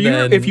sense. If and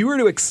then- you were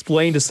to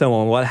explain to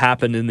someone what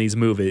happened in these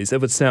movies,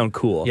 it would sound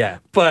cool. Yeah,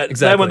 but then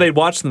exactly. when they'd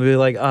watch them, they'd be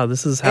like, "Oh,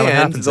 this is how it and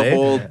happens." the eh?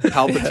 whole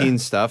Palpatine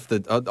stuff,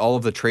 all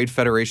of the Trade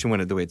Federation,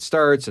 the way it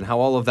starts, and how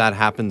all of that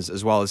happens,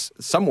 as well as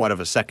somewhat of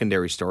a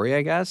secondary story,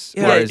 I guess.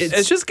 Yeah, Whereas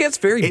it just gets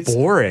very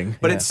boring.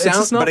 But it It's just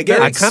sounds. not But again,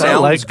 very I it kind of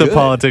sounds like the good.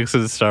 politics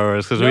of Star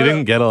Wars because we No, no.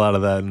 didn't get a lot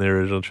of that in the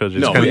original trilogy.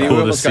 It's No, kind we of cool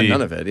to almost got see.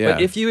 none of it. Yeah,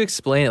 But if you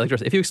explain it,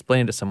 if you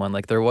explain it to someone,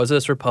 like there was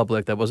this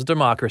republic that was a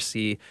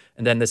democracy,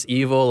 and then this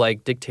evil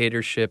like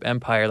dictatorship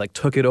empire like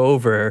took it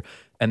over,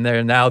 and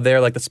they're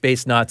like the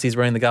space Nazis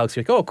running the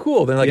galaxy. Like, oh,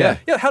 cool. Then like, Yeah.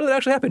 yeah, how did it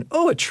actually happen?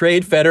 Oh, a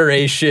trade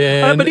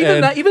federation. But even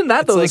And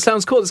that though, it's it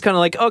sounds cool. It's kind of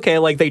like, okay,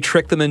 like they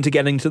tricked them into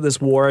getting to this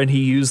war, and he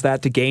used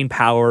that to gain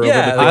power. over the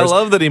I things.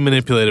 love that he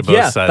manipulated both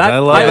Yeah, sides. that- I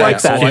love I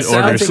like that. Order It sounds-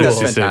 I think that's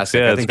 66. fantastic.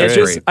 Yeah, I it's think great. It's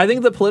that's just, I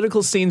think the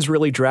political scenes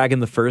really drag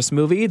in the first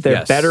movie. They're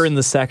Yes. better in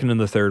the second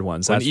and the third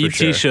ones. When That's for ET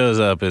sure. shows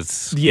up,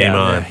 it's Yeah, game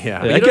on. yeah.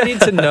 But you don't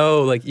need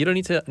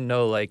to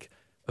know like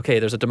okay,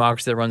 there's a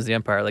democracy that runs the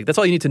empire. Like that's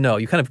all you need to know.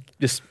 You kind of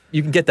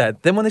you can get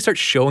that. Then when they start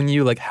showing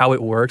you like how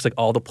it works, like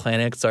all the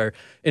planets are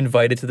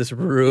invited to this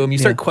room, you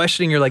start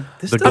questioning. You're like,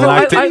 this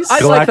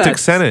Galactic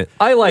Senate.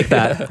 I like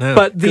that.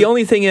 But the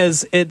only thing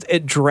is,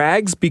 it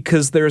drags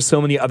because there are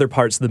so many other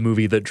parts of the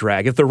movie that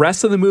drag. If the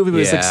rest of the movie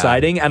was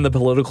exciting and the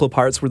political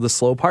parts were the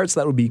slow parts,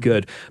 that would be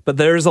good. But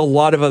there's a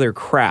lot of other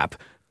crap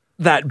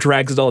that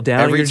drags it all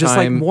down. You're just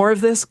like, more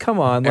of this? Come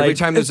on. Every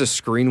time there's a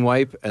screen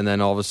wipe and then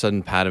all of a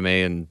sudden Padme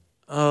and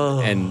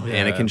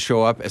Anakin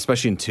show up,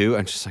 especially in 2,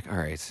 I'm just like, all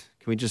right,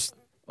 can we just...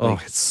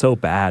 it's so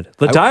bad.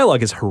 The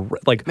dialogue is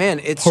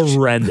it's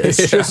horrendous.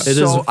 It's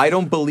just I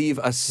don't believe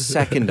a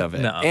second of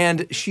it. No.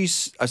 And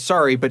she's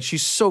sorry, but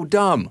she's so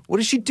dumb. What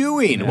is she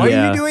doing? Why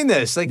are you doing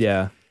this? Like,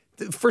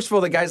 first of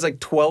all, the guy's like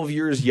 12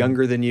 years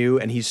younger than you,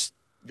 and he's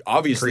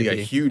obviously a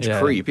huge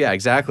creep. Yeah,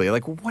 exactly.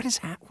 Like, what is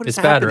happening? It's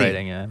bad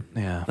writing.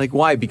 Yeah. Like,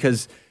 why?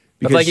 Because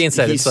like Ian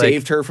said, he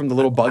saved her from the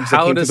little bugs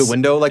that came through the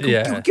window. Like,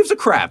 who gives a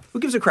crap? Who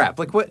gives a crap?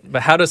 Like, what?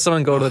 But how does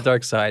someone go to the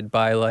dark side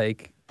by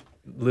like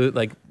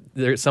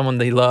there's someone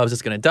that he loves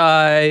is going to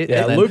die?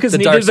 Yeah, and Lucas the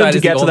needed dark them side to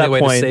is get the to only that way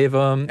point. to save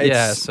him.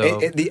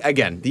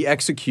 The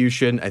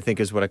execution, I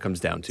think, is what it comes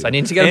down to. So I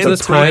need to get to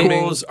this point.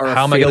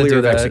 How am I going to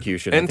do that?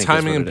 Execution, and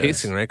timing and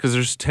pacing, right? Because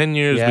there's 10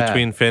 years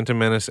between Phantom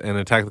Menace and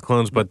Attack of the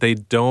Clones, but they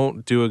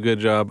don't do a good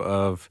job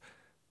of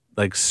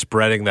like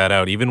spreading that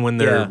out. Even when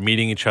they're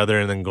meeting each other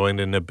and then going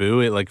to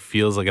Naboo, it like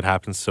feels like it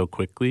happens so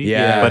quickly.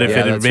 But if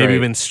it had maybe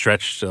been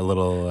stretched a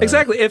little,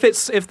 exactly. If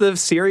the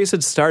series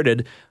had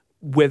started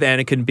with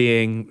Anakin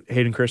being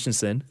Hayden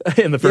Christensen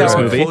in the first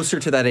movie,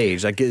 closer to that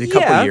age, like a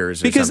couple of years,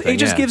 because it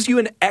just gives you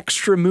an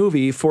extra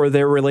movie for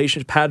their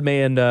relationship, Padme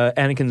and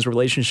Anakin's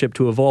relationship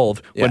to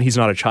evolve when he's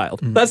not a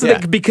child. That's the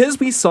thing. Because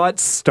we saw it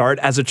start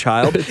as a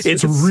child.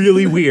 it's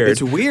really weird.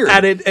 It's weird,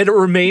 and it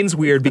remains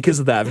weird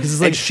because of that. Because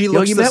it's like, and she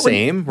looks the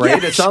same,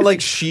 right? It's not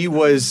like she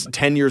was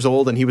 10 years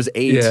old and he was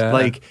 8.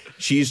 Like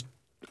she's.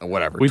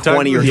 Whatever,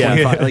 20 or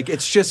 25. Like,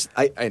 it's just,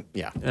 And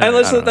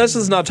let's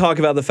just not talk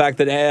about the fact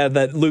that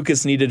that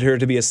Lucas needed her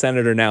to be a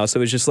senator now.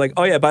 So it's just like,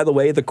 oh yeah, by the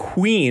way, the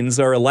queens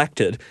are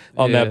elected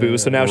on Naboo,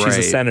 so now she's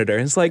a senator.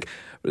 And it's like,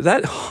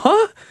 that,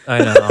 huh?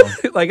 I know.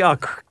 Like, oh,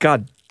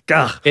 God.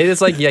 It is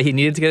like, he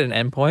needed to get an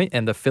endpoint,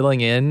 and the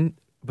filling in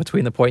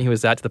between the point he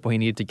was at to the point he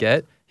needed to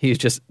get, he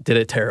just did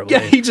it terribly. Yeah,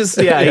 he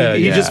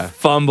just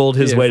fumbled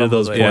his way to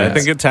those points. I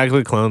think Attack of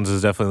the Clones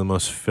is definitely the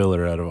most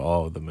filler out of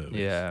all of the movies.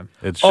 Yeah.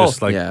 It's just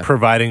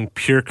providing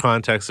pure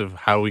context of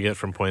how we get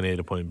from point A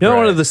to point B. You know,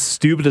 one of the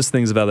stupidest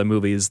things about that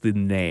movie is the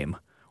name.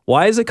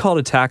 Why is it called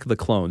Attack of the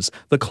Clones?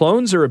 The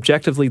clones are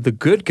objectively the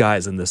good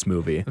guys in this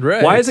movie.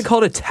 Right. Why is it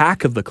called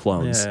Attack of the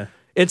Clones? Yeah.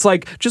 It's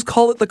like, just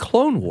call it the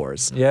Clone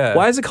Wars. Yeah.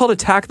 Why is it called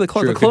Attack of the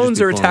Clones? Sure, the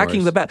clones are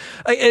attacking the bad.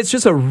 It's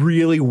just a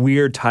really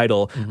weird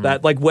title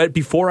that, like,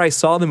 before I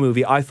saw the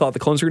movie, I thought the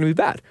clones were going to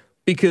be bad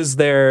because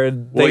they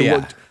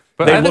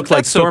look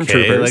like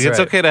stormtroopers. Okay. Like, it's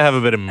okay to have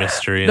a bit of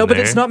mystery. No, but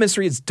it's not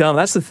mystery. It's dumb.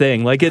 That's the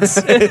thing. Like, it's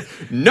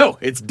no,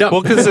 it's dumb.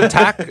 Well, because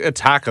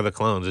Attack of the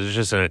Clones is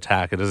just an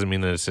attack. It doesn't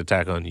mean that it's an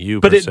attack on you.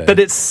 But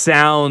it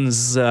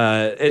sounds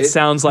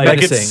sounds like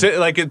it's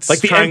like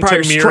trying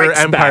to mirror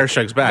Empire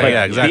Strikes Back.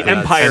 Yeah, exactly. The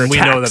Empire, and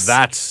we know that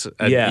that's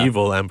an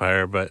evil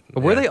empire. But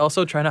were they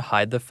also trying to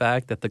hide the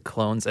fact that the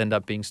clones end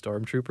up being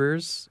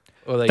stormtroopers?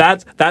 Or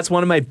like, that's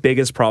one of my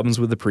biggest problems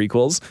with the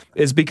prequels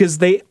is because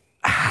they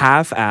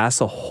half-ass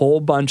a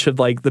whole bunch of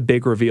like the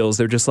big reveals.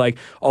 They're just like,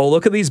 oh,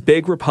 look at these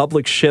big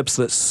Republic ships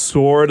that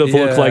sort of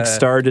look like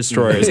Star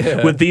Destroyers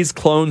with these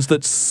clones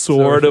that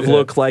sort of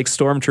look like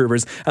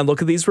Stormtroopers, and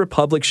look at these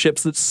Republic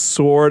ships that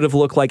sort of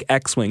look like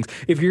X-Wings.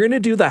 If you're going to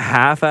do the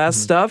half-ass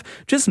stuff,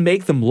 just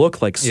make them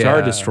look like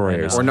Star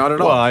Destroyers. Or not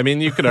at all. Well, I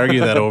mean, you could argue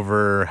that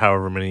over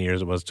however many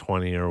years it was,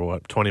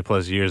 20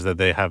 plus years, that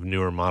they have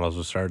newer models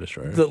of Star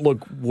Destroyers. That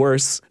look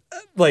worse.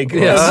 Like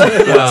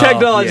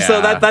technology, so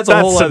that's a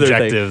whole other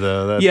thing. Subjective,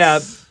 though.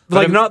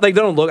 They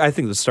don't look. I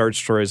think the Star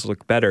Destroyers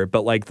look better,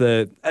 but like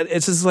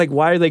it's just like,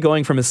 why are they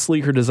going from a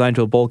sleeker design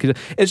to a bulky?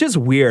 It's just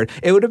weird.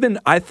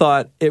 I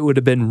thought it would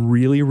have been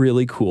really,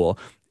 really cool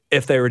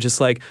if they were just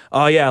like,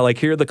 oh yeah, like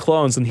here are the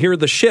clones and here are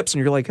the ships,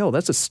 and you're like, oh,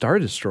 that's a Star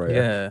Destroyer.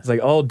 Yeah. It's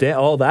like, oh,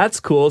 that's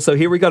cool. So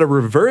here we got a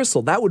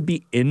reversal. That would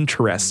be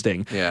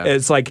interesting. Yeah.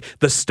 It's like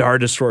the Star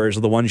Destroyers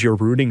are the ones you're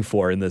rooting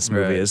for in this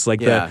movie. It's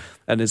like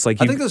and it's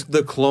like I think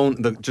the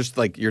clone, just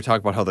like you're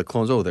talking about how the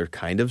clones, they're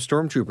kind of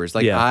stormtroopers.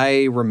 Like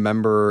I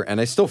remember,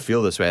 and I still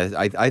feel this way.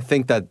 I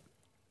think that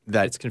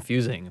it's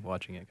confusing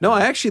watching it. No,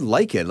 I actually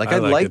like it. Like I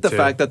like the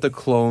fact that the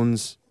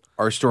clones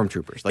are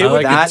stormtroopers. Like, I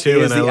like that it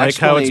too, and I like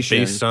how it's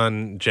based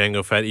on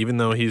Jango Fett, even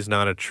though he's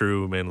not a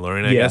true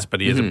Mandalorian, I guess, but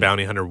he is a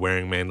bounty hunter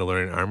wearing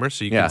Mandalorian armor,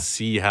 so you can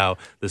see how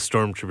the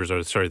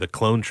the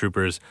clone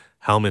troopers'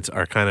 helmets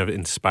are kind of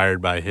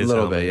inspired by his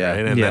helmet,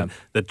 right? And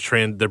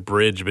then the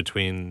bridge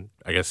between,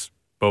 I guess,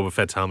 Boba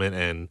Fett's helmet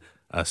and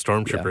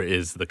Stormtrooper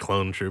is the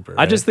clone trooper.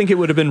 Right? I just think it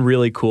would have been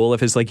really cool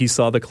if it's like you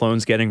saw the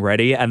clones getting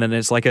ready, and then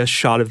it's like a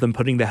shot of them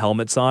putting the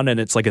helmets on, and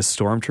it's like a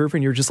Stormtrooper,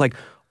 and you're just like,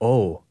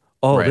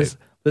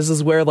 this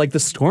is where like the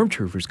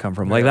stormtroopers come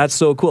from. Like that's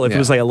so cool. If it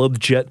was like a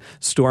legit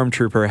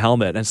stormtrooper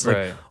helmet, and it's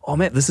like, oh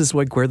man, this is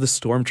like where the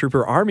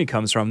stormtrooper army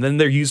comes from. Then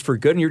they're used for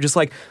good, and you're just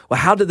like, well,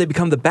 how did they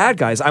become the bad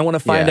guys? I want to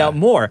find out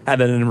more.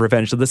 And then in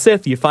Revenge of the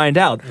Sith, you find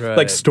out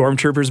like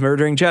stormtroopers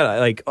murdering Jedi.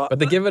 Like, but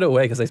they give it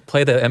away because they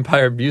play the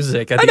Empire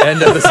music at the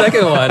end of the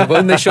second one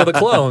when they show the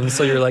clones.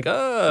 So you're like,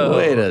 oh,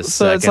 wait a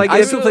second. It's like,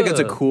 I still think it's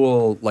a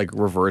cool like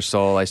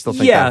reversal. I still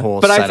think that whole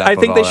but setup I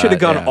think of they all should have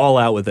that, gone all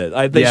out with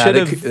it. They should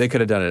have. They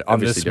could have done it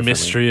obviously this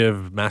mystery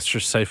of Master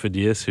Sifo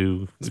Dyas,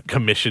 who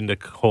commissioned a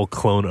whole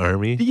clone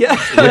army.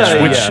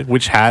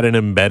 Which had an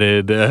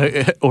embedded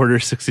Order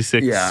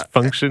 66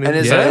 function. And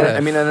I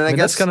mean, I guess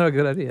that's kind of a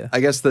good idea. I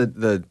guess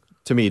the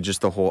to me,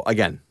 just the whole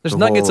there's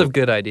nuggets of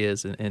good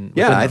ideas in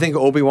I think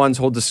Obi-Wan's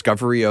whole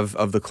discovery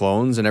of the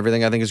clones and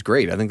everything I think is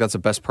great. I think that's the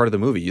best part of the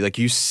movie.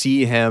 You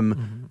see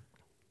him,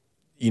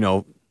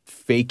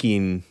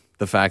 faking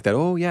the fact that,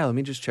 let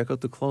me just check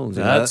out the clones.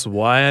 That's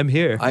why I'm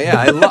here.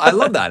 I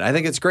love that. I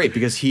think it's great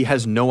because he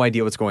has no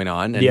idea what's going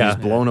on and he's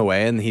blown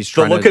away and he's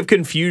trying the look of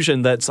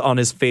confusion that's on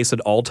his face at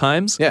all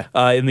times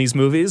in these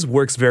movies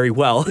works very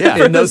well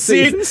in those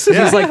scenes.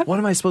 He's like, what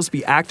am I supposed to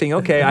be acting?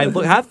 Okay, I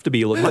have to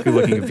be looking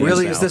confused.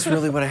 Really? Now. Is this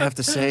really what I have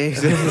to say?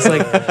 It's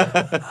like,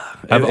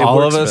 have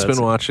all of us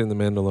been watching The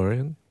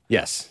Mandalorian?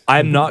 Yes.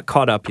 I'm not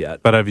caught up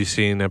yet. But have you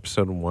seen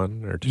episode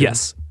 1 or 2?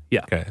 Yes.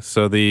 Yeah. Okay.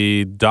 So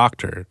the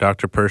Dr.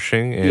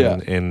 Pershing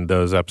in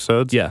those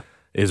episodes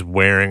is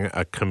wearing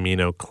a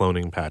Kamino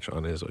cloning patch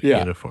on his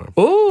uniform.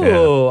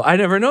 Oh, I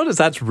never noticed.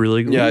 That's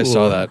really cool. Yeah, I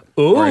saw that.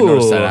 Ooh. Or I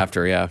noticed that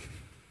after,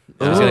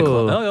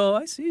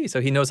 I see. So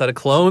he knows how to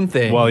clone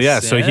things. Well, yeah.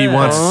 So he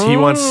wants the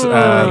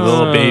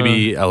little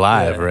baby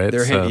alive, right?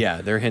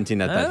 They're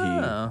hinting at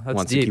that he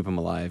wants to keep him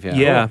alive. Yeah.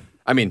 Yeah.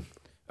 I mean,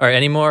 all right,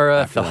 any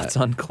more thoughts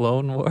on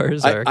Clone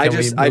Wars? Or I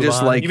just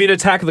like... You mean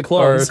Attack of the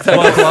Clones?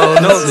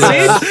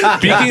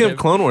 Speaking of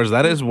Clone Wars,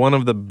 that is one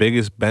of the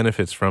biggest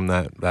benefits from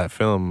that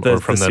film, or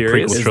from the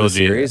prequel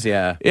trilogy. The series,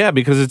 yeah. Yeah,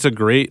 because it's a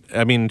great...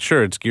 I mean,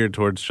 sure, it's geared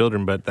towards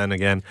children, but then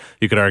again,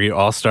 you could argue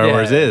all Star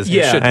Wars is.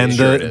 Yeah. And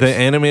the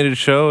animated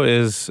show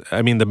is...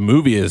 I mean, the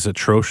movie is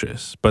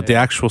atrocious, but the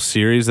actual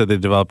series that they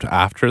developed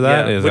after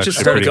that is which is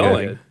actually still pretty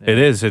going. good. It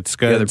is. It's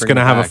good. It's going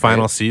to have a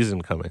final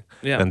season coming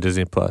on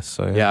Disney Plus.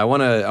 So, I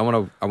want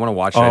to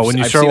watch it. Oh, when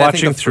you start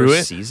watching through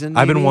it, season,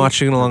 I've been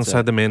watching it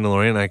alongside The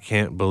Mandalorian. I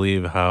can't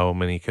believe how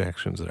many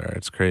connections there are.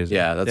 It's crazy.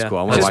 Yeah, that's cool.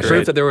 I want to just watch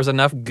proof it. that there was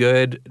enough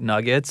good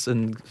nuggets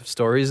and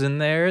stories in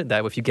there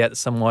that if you get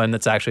someone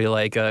that's actually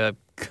like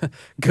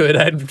good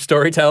at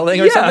storytelling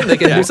or something, they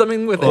can do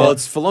something with it. Well,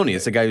 it's Filoni.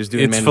 It's the guy who's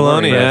doing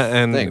Mandalorian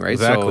Filoni, thing, right?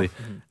 Exactly. So,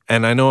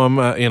 and I know I'm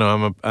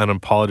an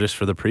apologist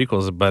for the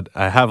prequels, but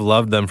I have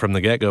loved them from the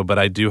get-go, but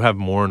I do have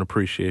more an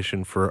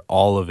appreciation for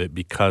all of it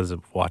because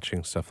of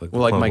watching stuff like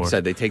like Mike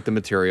said, they take the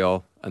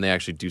material and they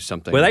actually do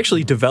something. Well, they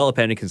actually develop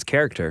Anakin's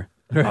character.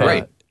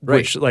 Right.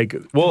 Which, and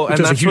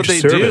that's what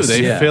they do.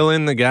 They fill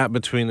in the gap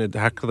between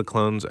Attack of the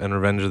Clones and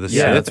Revenge of the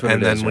Sith,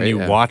 and then when you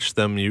watch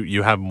them,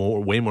 you have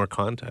way more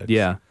context.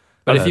 Yeah.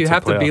 But if you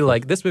have to be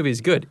like, this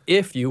movie's good,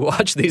 if you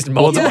watch these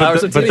multiple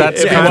hours of TV, but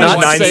that's kind of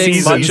not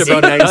saying much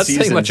about 9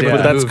 seasons.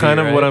 But that's kind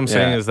of what I'm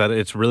saying is that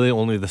it's really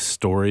only the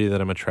story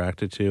that I'm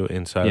attracted to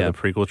inside of the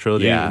prequel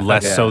trilogy,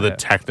 less so the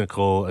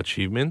technical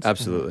achievements.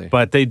 Absolutely.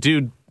 But they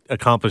do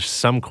accomplish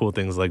some cool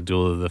things like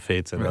Duel of the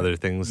Fates and other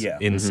things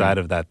inside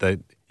of that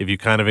if you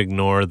kind of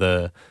ignore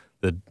the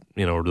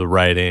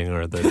writing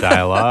or the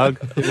dialogue.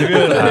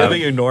 I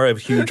think you ignore a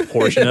huge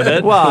portion of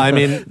it. Well, I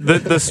mean,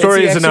 the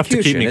story is enough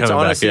to keep me coming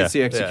back. Yeah. It's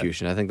the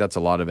execution. I think that's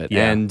a lot of it.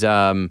 Yeah. And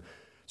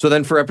so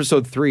then for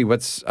episode 3,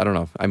 I don't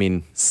know. I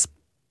mean...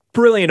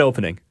 Brilliant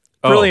opening.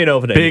 Brilliant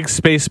opening. Big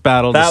space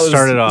battle that to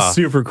start it off.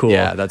 Super cool.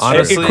 Yeah, that's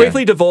honestly, it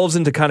quickly devolves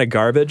into kind of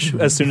garbage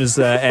as soon as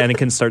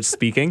Anakin starts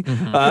speaking.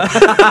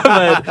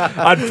 But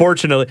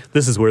unfortunately,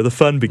 this is where the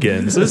fun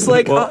begins. It's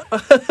like,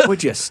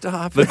 would you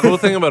stop? The cool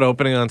thing about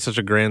opening on such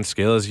a grand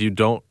scale is you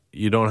don't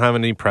have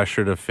any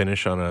pressure to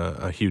finish on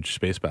a huge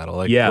space battle.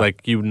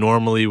 Like you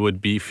normally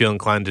would feel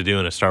inclined to do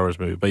in a Star Wars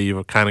movie, but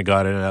you've kind of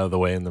got it out of the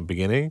way in the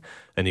beginning,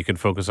 and you can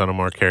focus on a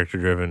more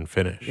character-driven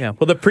finish. Yeah.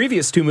 Well, the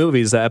previous 2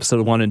 movies,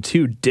 episode 1 and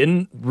 2,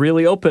 didn't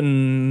really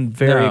open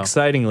very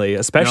excitingly,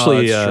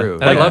 especially. No, that's true.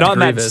 I loved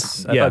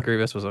Grievous. I thought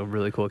Grievous was a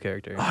really cool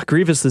character. Oh,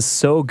 Grievous is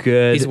so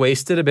good. He's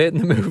wasted a bit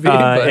in the movie.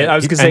 I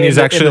was going to say he's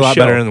actually a lot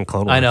better in the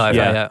Clone Wars. I know. I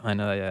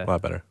know. Yeah. A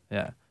lot better.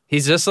 Yeah.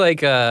 He's just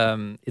like, it's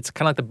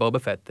kind of like the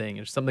Boba Fett thing.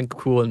 There's something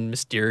cool and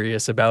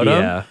mysterious about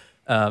him. Yeah.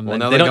 And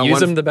they don't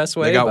use him the best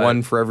way. They got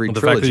one for every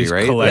trilogy,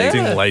 right?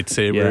 Collecting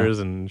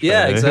lightsabers and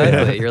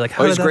exactly. You're like,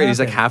 how he's great. Happen? He's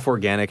like half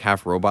organic,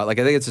 half robot. Like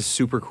I think it's a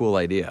super cool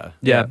idea.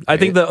 Yeah, I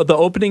think the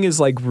opening is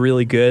like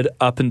really good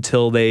up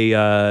until they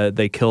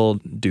kill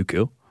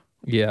Dooku.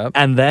 Yeah,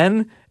 and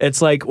then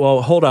It's like,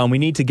 well, hold on, we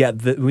need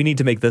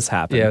to make this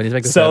happen. Yeah, we need to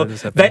make this so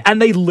happen.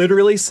 they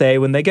literally say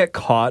when they get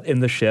caught in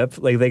the ship,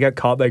 like they get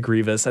caught by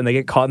Grievous and they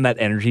get caught in that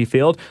energy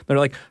field, they're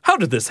like, how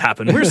did this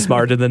happen? We're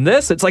smarter than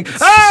this. It's like,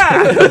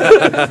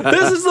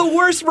 this is the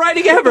worst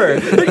writing ever.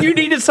 You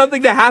needed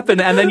something to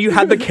happen, and then you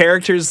had the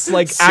characters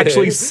like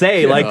actually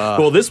say like,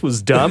 well, this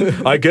was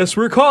dumb. I guess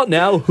we're caught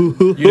now.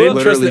 You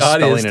didn't trust the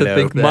audience to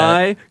think that.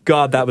 My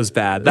God, that was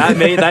bad.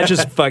 That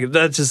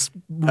just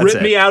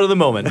ripped me out of the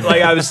moment.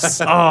 Like I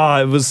was,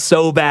 it was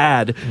so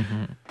bad.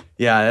 Mm-hmm.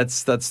 Yeah,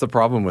 that's the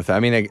problem with it. I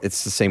mean,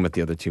 it's the same with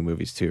the other two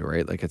movies too,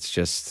 right? Like it's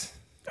just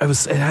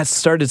it had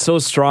started so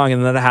strong,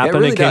 and then it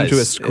happened. It came to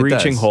a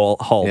screeching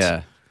halt.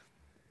 Yeah.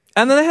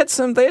 And then they had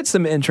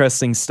some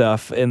interesting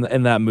stuff in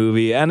that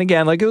movie. And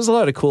again, like it was a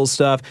lot of cool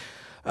stuff.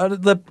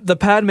 The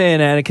Padme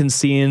and Anakin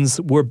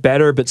scenes were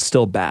better, but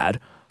still bad.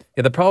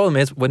 Yeah, the problem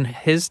is when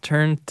his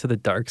turn to the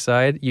dark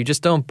side, you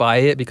just don't buy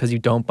it because you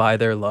don't buy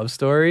their love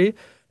story.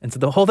 And so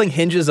the whole thing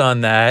hinges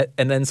on that,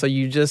 and then so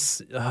you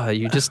just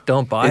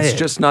don't buy it. It's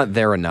just not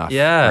there enough.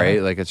 Yeah.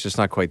 Right? Like it's just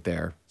not quite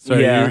there.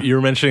 Sorry, you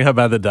were mentioning how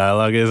bad the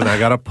dialogue is, and I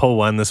gotta pull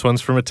one. This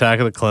one's from Attack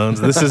of the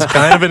Clones. This is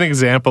kind of an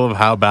example of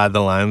how bad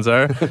the lines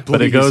are,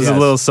 but it goes a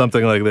little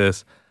something like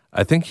this.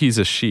 I think he's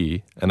a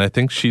she, and I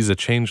think she's a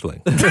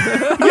changeling.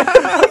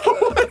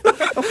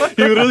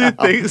 He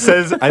literally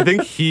says, I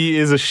think he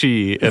is a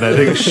she, and I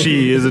think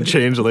she is a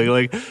changeling.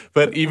 Like,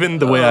 but even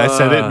the way I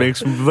said it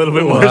makes a little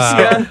bit more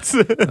sense.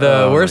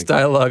 The worst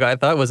dialogue I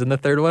thought was in the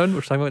third one,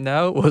 we're talking about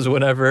now, was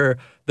whenever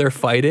they're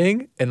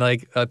fighting and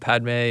like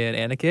Padme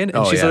and Anakin,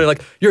 and she's literally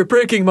like, "You're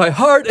breaking my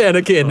heart,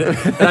 Anakin,"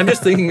 and I'm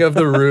just thinking of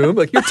The Room,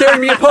 like, "You're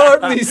tearing me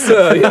apart,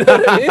 Lisa." You know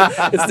what I mean?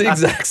 It's the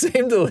exact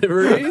same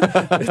delivery.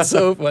 It's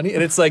so funny,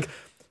 and it's like.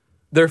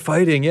 They're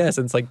fighting, yes,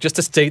 and it's like just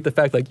to state the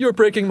fact, like, you're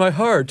breaking my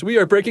heart. We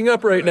are breaking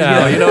up right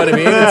now. You know what I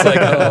mean? It's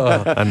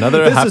like,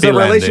 another this happy is a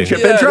landing. relationship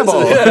in trouble.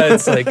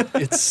 It's like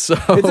it's so.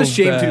 It's a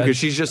shame too bad. because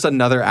she's just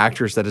another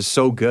actress that is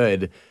so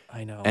good.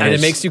 I know, and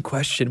it makes you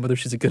question whether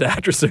she's a good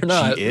actress or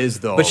not. She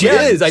is though, but she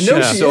is. I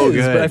know she so is.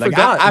 good. But I Like,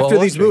 forgot after while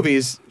these watching.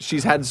 movies,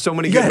 she's had so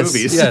many good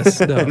movies,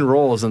 no. and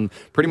roles, and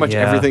pretty much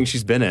everything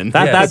she's been in.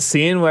 That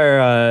scene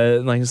where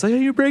like it's like,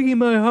 you're breaking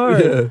my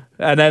heart,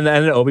 and then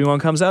Obi-Wan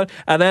comes out,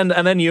 and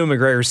then Ewan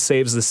McGregor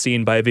saves the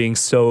scene by being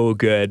so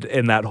good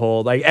in that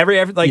whole like every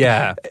like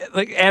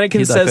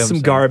Anakin says some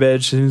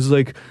garbage, and he's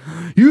like,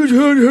 "You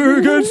turned her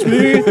against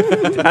me,"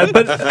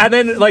 and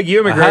then like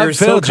Ewan McGregor's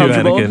so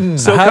comfortable,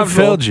 I have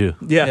failed you.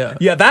 Yeah.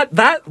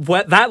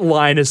 That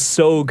line is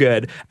so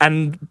good,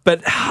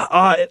 but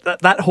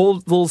that whole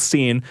little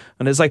scene,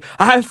 and it's like,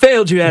 "I have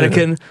failed you,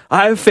 Anakin.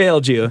 I have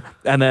failed you,"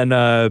 and then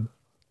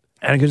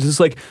Anakin's just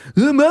like,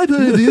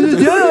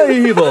 "You're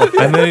evil,"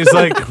 and then he's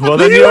like, "Well,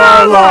 then you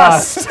are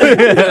lost."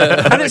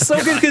 And it's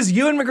so good because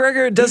Ewan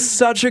McGregor does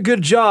such a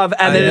good job,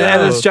 and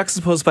it's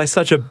juxtaposed by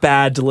such a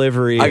bad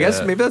delivery. I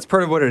guess maybe that's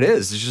part of what it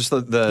is. It's just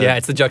the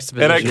it's the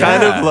juxtaposition. And I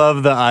kind of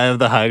love the Eye of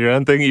the High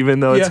Ground thing, even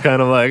though it's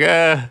kind of like,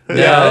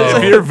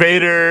 if you're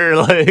Vader,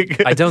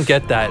 like I don't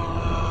get that.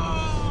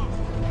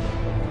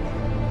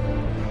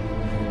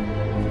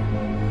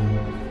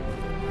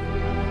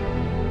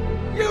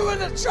 You were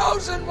the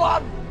chosen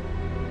one.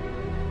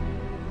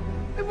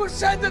 It was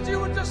said that you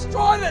would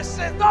destroy the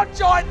Sith, not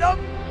join them.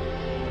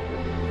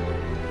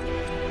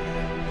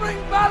 Bring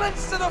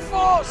balance to the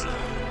Force,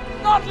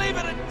 not leave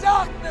it in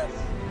darkness.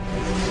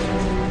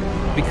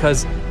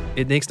 Because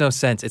it makes no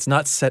sense. It's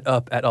not set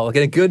up at all. Like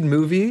in a good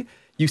movie,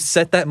 you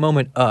set that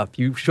moment up.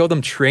 You show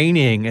them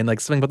training and like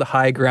something about the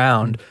high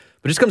ground,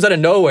 but it just comes out of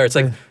nowhere. It's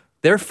like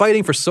they're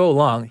fighting for so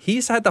long.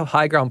 He's had the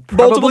high ground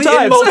multiple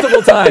times.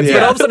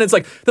 But all of a sudden it's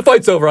like, the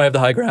fight's over, I have the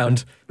high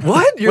ground.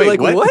 What? You're Wait,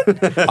 like,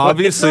 what?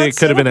 Obviously, it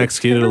could have been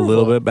executed a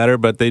little bit better,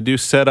 but they do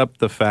set up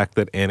the fact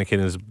that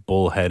Anakin is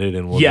bullheaded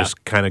and will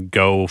just kind of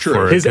go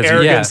for it. His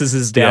arrogance is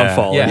his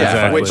downfall. Yeah.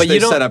 Exactly. which But they you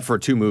don't- set up for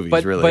two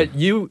movies, really. But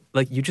you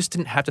just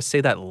didn't have to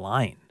say that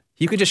line.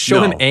 You could just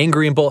show him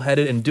angry and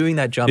bullheaded and doing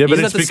that jump. Yeah, but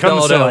You it's don't have to become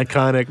spell so it out.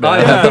 iconic now. I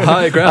have the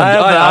high ground.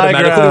 I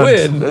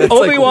automatically win. It's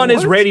Obi-Wan like,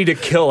 is what? ready to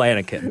kill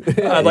Anakin.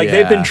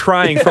 They've been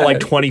trying for like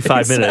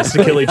 25 minutes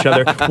to kill each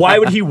other. Why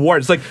would he warn?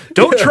 It's like,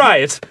 don't try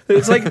it.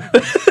 It's like,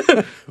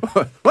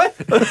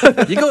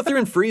 what? You go through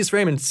and freeze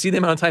frame and see the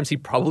amount of times he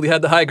probably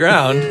had the high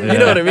ground. You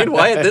know what I mean?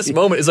 Why at this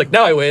moment? It's like,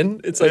 now I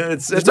win. It's like,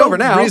 It's there's no over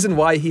now. reason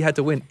why he had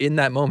to win in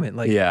that moment.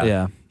 Like,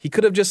 he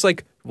could have just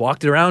like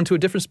walked around to a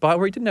different spot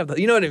where he didn't have that.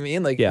 You know what I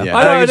mean? Like, I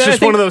know, it's just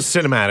one of those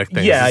cinematic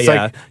things. It's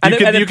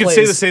like, you could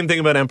say the same thing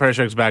about Empire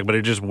Strikes Back, but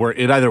it just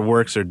it either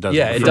works or doesn't.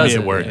 Yeah, it For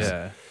doesn't. me, it works.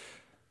 Yeah.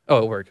 Oh,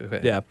 it worked.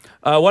 Okay. Yeah.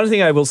 One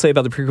thing I will say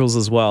about the prequels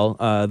as well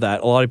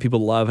that a lot of people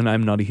love and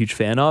I'm not a huge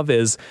fan of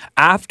is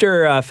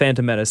after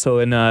Phantom Menace, so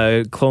in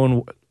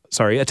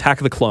Attack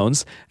of the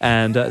Clones,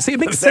 and see, it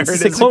makes sense to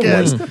say Clone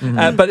Wars,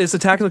 but it's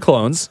Attack of the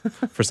Clones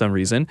for some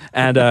reason,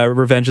 and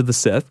Revenge of the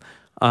Sith.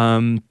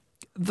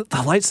 The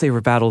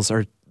lightsaber battles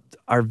are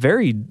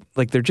very,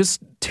 like, they're just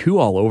too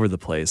all over the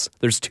place.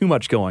 There's too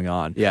much going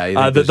on.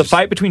 Yeah, the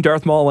fight between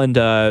Darth Maul and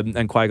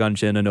Qui-Gon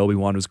Jinn and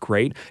Obi-Wan was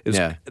great. It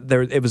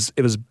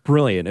was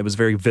brilliant. It was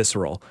very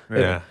visceral.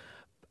 Yeah.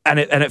 And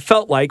it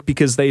felt like,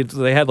 because they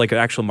had like an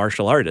actual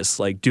martial artist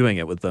like doing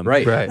it with them.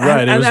 Right. Right.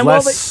 It was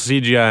less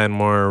CGI and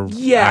more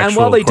and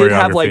while they did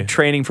have like choreography.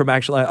 training from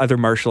actual other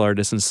martial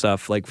artists and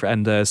stuff, like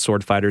and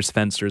sword fighters,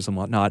 fencers, and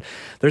whatnot,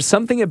 there's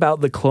something about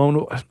the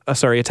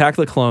Attack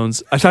of the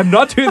Clones. I'm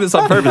not doing this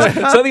on purpose.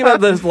 Something about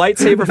the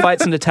lightsaber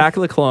fights in Attack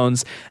of the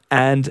Clones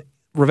and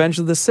Revenge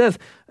of the Sith.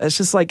 It's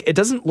just like, it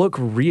doesn't look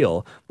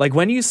real. Like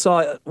when you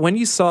saw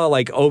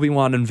like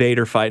Obi-Wan and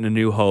Vader fight in A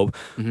New Hope,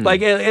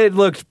 like it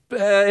looked,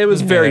 it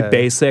was very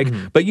basic,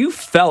 but you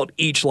felt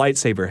each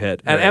lightsaber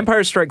hit. And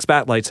Empire Strikes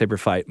Back lightsaber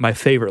fight, my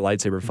favorite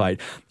lightsaber fight,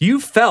 you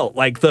felt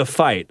like the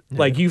fight.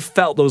 Like you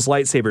felt those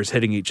lightsabers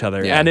hitting each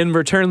other. And in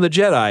Return of the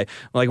Jedi,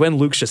 like when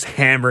Luke's just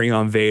hammering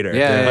on Vader,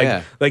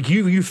 like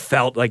you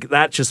felt like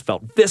that just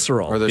felt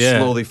visceral. Or they're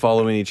slowly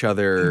following each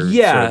other.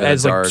 Yeah, sort of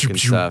as like dark and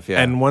stuff.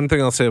 Yeah. And one thing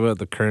I'll say about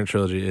the current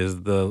trilogy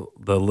is the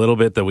little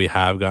bit that we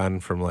have gotten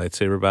from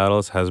lightsaber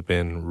battles has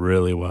been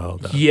really well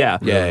done. Yeah,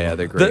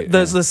 they're great.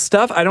 The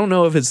stuff, I don't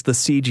know if it's the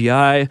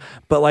CGI,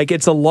 but like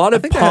it's a lot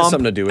of think that pomp has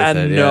something to do with and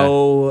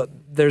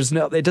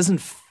it, it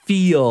doesn't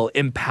feel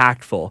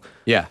impactful.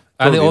 Yeah.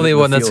 I'm the only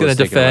one that's feel going is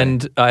to taken away.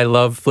 defend. I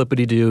love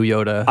Flippity Doo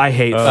Yoda. I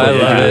hate I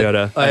love it.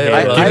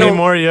 Yoda. Give me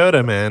more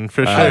Yoda, man,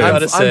 for sure.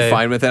 I'm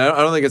fine with it. I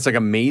don't think it's like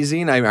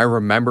amazing. I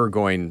remember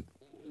going,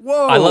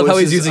 whoa. I love how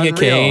this he's is using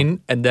unreal. a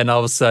cane, and then all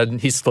of a sudden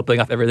he's flipping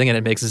off everything, and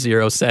it makes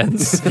 0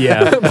 sense.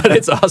 Yeah, but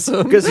it's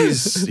awesome Because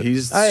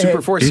he's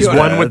super force. He's Yoda.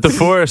 one with the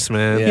Force,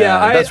 man.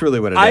 Yeah, that's really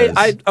what it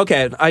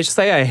is. I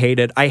say I hate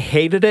it. I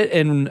hated it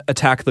in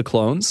Attack of the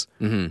Clones,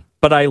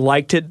 but I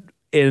liked it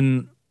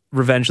in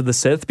Revenge of the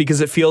Sith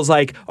because it feels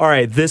like, all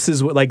right, this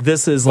is like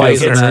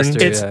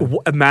it's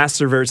a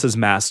master versus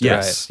master.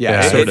 Yes,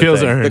 it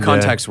feels earned. The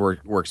context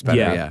works better.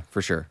 Yeah. Yeah,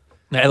 for sure.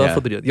 I love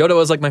Flippity Doo. Yoda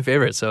was like my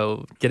favorite,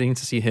 so getting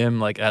to see him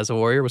like as a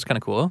warrior was kind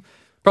of cool.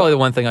 Probably the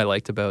one thing I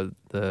liked about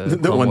the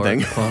The one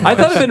thing. I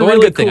thought it'd been One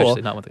really good thing, cool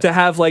actually, not one thing. to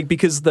have like,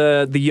 because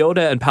the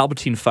Yoda and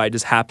Palpatine fight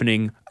is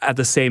happening at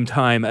the same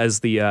time as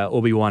the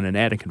Obi-Wan and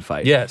Anakin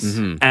fight. Yes.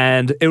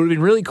 And it would have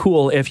been really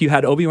cool if you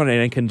had Obi-Wan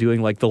and Anakin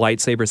doing like the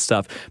lightsaber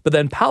stuff, but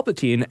then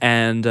Palpatine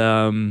and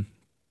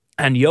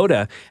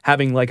Yoda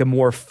having like a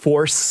more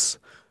Force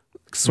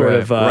sort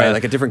of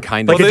like a different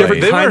kind like of a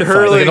different They kind were of fight,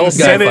 like an hurling old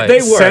guy fight. They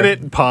were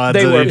Senate pods.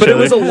 They at were, each but it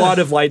other. was a lot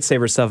of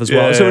lightsaber stuff as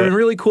well. Yeah, So it would yeah. have been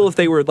really cool if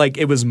they were like,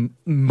 it was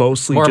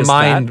mostly more just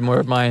mind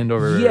that.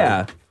 over.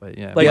 Yeah. But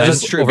yeah, Like, Yeah,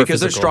 just that's true over because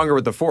they're physical. stronger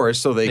with the Force,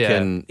 so they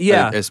can,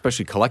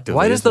 especially collectively.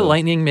 Why does the so-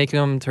 lightning make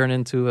him turn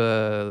into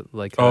a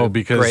like Oh, a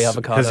because gray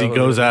avocado? he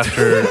goes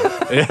after.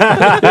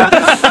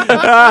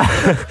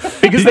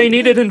 Because they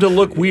needed him to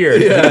look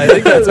weird. Yeah, I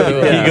think that's what it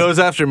was. He goes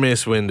after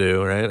Mace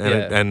Windu, right?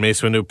 And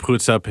Mace Windu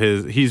puts up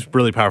he's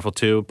really powerful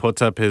too,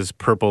 puts up his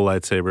purple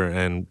lightsaber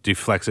and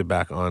deflects it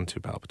back onto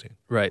Palpatine.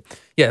 Right.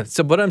 Yeah.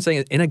 So what I'm saying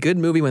is, in a good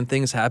movie, when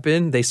things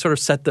happen, they sort of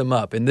set them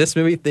up. In this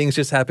movie, things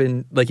just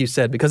happen, like you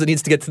said, because it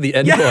needs to get to the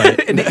end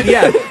point.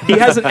 He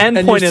has an end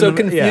And point. you're so in-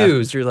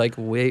 confused. You're like,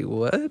 wait,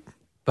 what?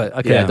 But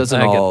okay, Yeah, it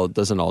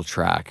doesn't all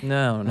track.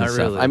 No, and not stuff.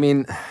 really. I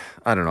mean,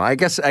 I don't know. I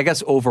guess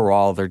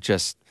overall they're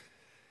just.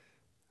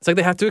 It's like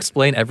they have to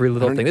explain every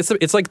little thing.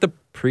 It's like the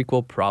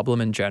prequel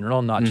problem in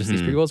general, not just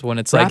these prequels. When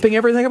it's Wrapping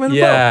everything up in a bow.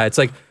 yeah, it's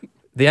like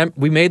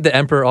we made the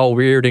Emperor all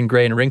weird and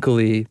gray and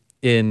wrinkly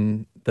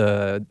in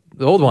the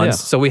old ones,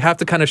 Yeah. so we have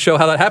to kind of show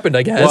how that happened.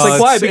 I guess. Well, like,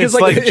 why? Because,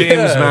 it's like, like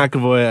James yeah.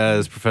 McAvoy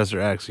as Professor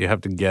X. You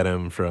have to get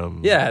him from.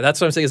 Yeah, that's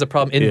what I'm saying is a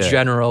problem in Yeah.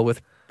 general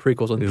with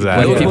prequels when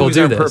Exactly. when The people movies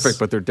do aren't this. perfect,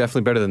 but they're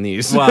definitely better than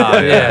these. Wow.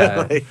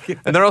 Yeah.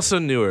 And they're also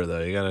newer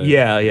though. You gotta.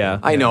 Yeah.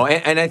 I know,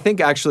 and I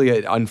think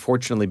actually,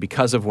 unfortunately,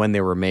 because of when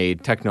they were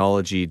made,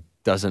 technology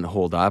doesn't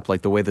hold up.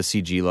 Like the way the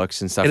CG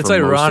looks and stuff. And it's for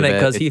most of ironic it,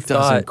 because he it doesn't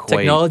thought quite-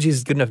 technology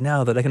is good enough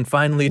now that I can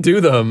finally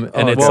do them,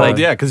 and it's well, like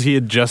yeah, because he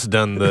had just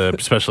done the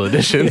special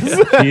editions.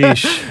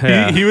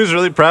 Yeah. He was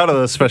really proud of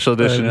those special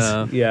editions.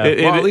 know. Yeah.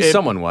 Well, at least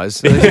someone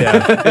was.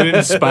 It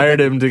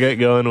inspired him to get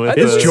going with.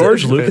 Is the-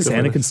 George Lucas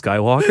Anakin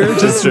Skywalker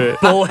just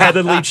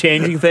bullheadedly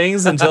changing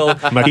things until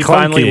he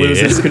finally McClunky.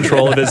 loses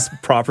control of his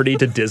property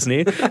to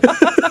Disney?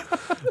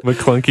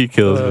 McClunky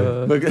kills me.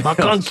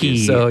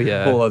 McClunky. so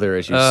yeah. Whole other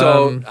issue.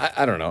 So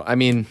I don't know. I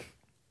mean,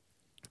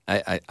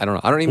 I don't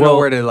know. I don't even know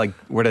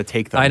where to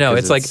take them. I know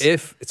 'cause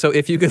it's like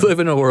if you could live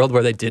in a world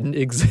where they didn't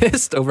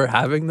exist over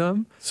having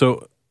them.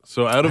 So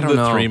out of I the don't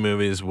know. three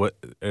movies, what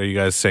are you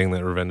guys saying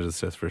that Revenge of the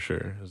Sith for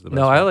sure is the best?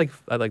 No, one?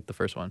 I like the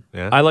first one.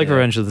 Yeah. I like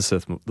Revenge of the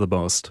Sith the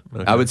most.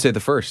 I would say the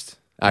first.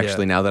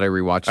 Actually, now that I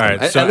rewatched All them,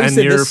 right, so- at least and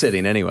in your- this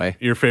sitting anyway.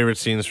 Your favorite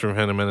scenes from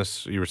Phantom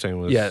Menace, you were saying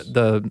was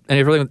And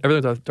everything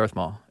with Darth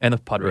Maul and the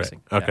pod right.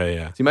 racing. Okay,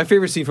 yeah. See, my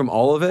favorite scene from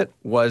all of it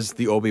was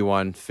the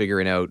Obi-Wan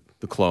figuring out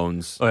the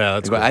clones. Oh yeah,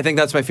 that's cool. I think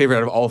that's my favorite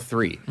out of all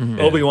three.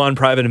 Obi-Wan,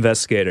 private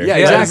investigator. Yeah,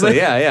 exactly.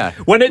 Yeah.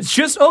 When it's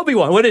just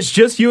Obi-Wan, when it's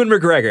just Ewan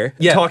McGregor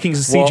talking to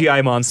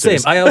CGI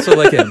monsters. Same. I also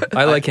like him.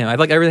 I like him. I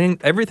like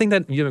everything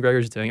that Ewan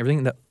McGregor's doing.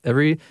 Everything that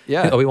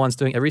Obi-Wan's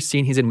doing. Every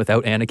scene he's in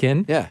without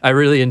Anakin. Yeah. I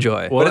really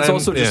enjoy. But it's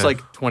also just like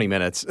 20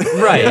 minutes.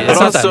 Right. But It's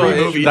not that also,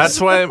 many movies.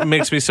 that's why it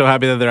makes me so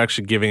happy that they're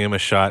actually giving him a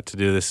shot to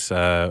do this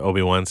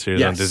Obi-Wan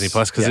series on Yes. Disney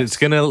Plus, because Yes. it's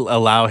going to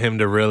allow him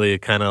to really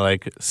kind of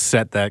like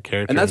set that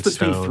character. And that's in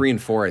between stone. 3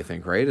 and 4, I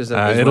think, right? Is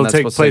that is when It'll that's take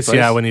supposed to take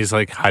place, when he's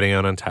like hiding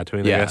out on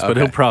Tatooine, Yeah, I guess. But okay,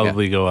 he'll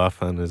probably go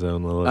off on his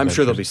own little. I'm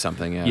sure there'll adventures. be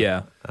something. Yeah.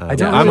 Yeah. I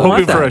don't I'm really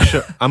hoping want for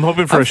that. I'm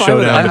hoping for I'm a fine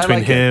with it. showdown I between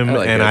like it. him I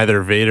like and it.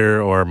 either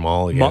Vader or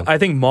Maul again. I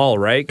think Maul,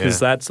 right?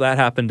 Because Yeah. that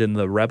happened in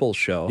the Rebels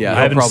show. Yeah, I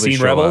he'll haven't probably seen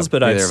show Rebels, up.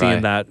 but I've Neither have I.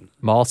 seen that.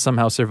 Maul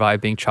somehow survived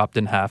being chopped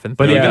in half. And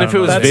But Yeah, even if it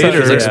was that's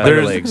Vader,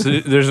 such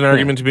a- there's an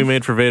argument to be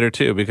made for Vader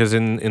too, because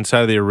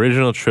inside of the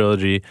original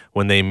trilogy,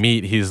 when they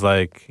meet, he's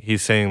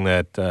saying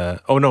that.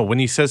 When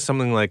he says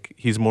something like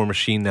he's more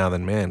machine now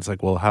than man, it's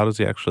like, well, how does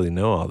he actually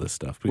know all this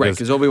stuff? Right,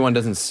 because Obi-Wan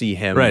doesn't see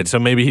him. Right, so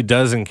maybe he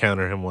does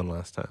encounter him one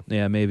last time.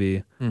 Yeah,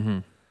 maybe.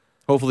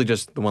 Hopefully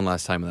just the one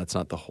last time, and that's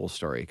not the whole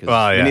story. Because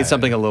Well, we yeah, need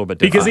something a little bit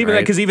different.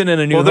 Because even in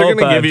a New Well, they're Hope,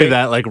 going to give you Vic-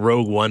 that like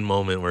Rogue One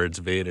moment where it's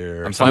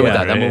Vader. Or I'm fine with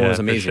something, that. That right? moment was Yeah,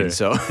 for amazing. sure.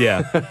 So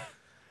Yeah.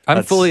 I'm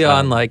That's, fully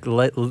on like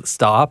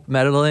stop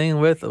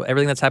meddling with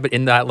everything that's happened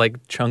in that like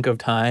chunk of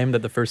time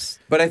that the first.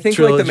 But I think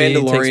like the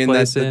trilogy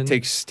Mandalorian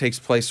takes takes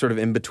place sort of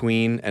in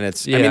between, and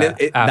it's I Yeah, mean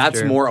that's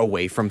after. more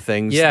away from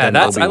things. Yeah, than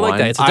that's I Obi-Wan. like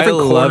that. It's a I different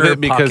love corner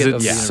it because pocket of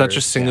it's the such a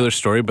universe. singular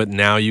story, but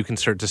now you can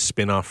start to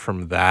spin off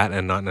from that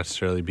and not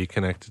necessarily be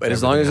connected. But to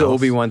as long as the everything else.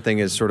 Obi-Wan thing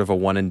is sort of a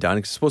one and done,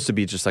 it's supposed to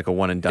be just like a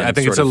one and done. Yeah, I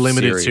think sort it's a of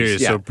limited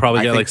series, Yeah, so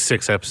probably I get think- like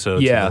 6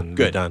 episodes. Yeah, and then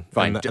good. be done.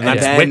 Fine. And And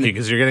that's then- wicked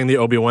because you're getting the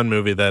Obi-Wan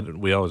movie that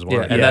we always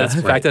wanted. And Yeah. that's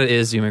the fact that it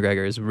is Ewan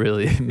McGregor is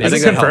really. Is think it that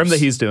confirmed helps. that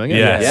he's doing it?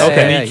 Yes. Yeah, Okay.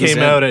 yeah, And he's he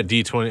came in. out at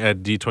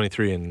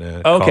D23 and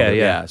Okay, called it.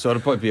 yeah. So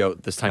it'll probably be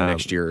out this time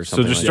next year or So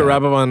something. just like to that.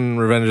 wrap up on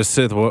Revenge of the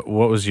Sith, what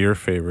was your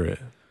favorite?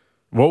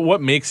 What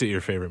makes it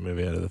your favorite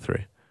movie out of the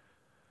 3?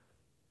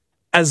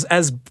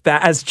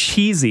 As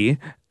cheesy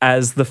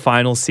as the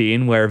final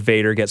scene where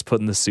Vader gets put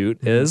in the suit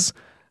is,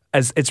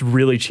 as it's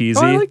really cheesy.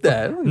 Oh, I like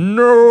that.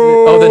 No.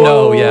 Oh, the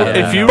no,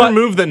 yeah. If you But-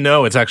 remove the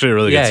no, it's actually a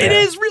really Yeah, good It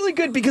scene. is really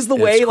good because the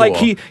It's way like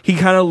cool. he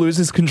kind of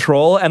loses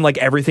control and like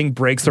everything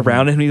breaks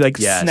around him. He like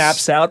Yes.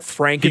 snaps out. Kylo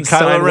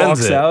Frankenstein Ren's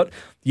walks it. out.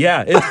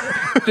 Yeah,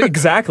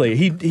 exactly.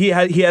 He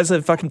has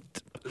a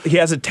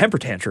temper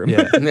tantrum.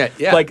 Yeah,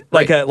 yeah, like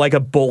a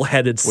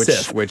bullheaded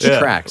Sith. which Yeah,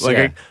 tracks. like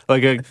yeah.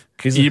 a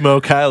emo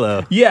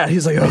Kylo. Yeah,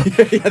 he's like, oh,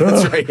 yeah,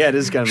 that's right. Yeah, it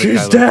is kind of.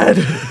 she's Kylo.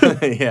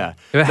 dead. yeah.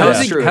 How does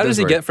That's he? true, How it does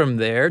he work. get from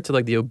there to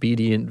like the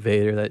obedient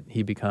Vader that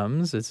he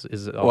becomes?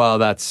 Is Well,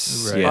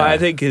 that's Right. yeah. I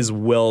think his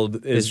will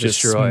is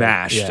just destroyed.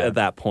 smashed Yeah. at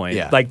that point.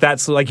 Yeah. Like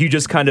that's like you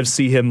just kind of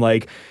see him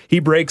like he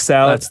breaks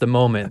out. that's the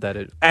moment that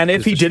it. and if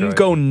is he didn't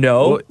destroyed. go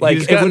no, Well, like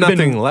he's it got would have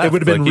nothing been left. it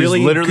would have been Like, he's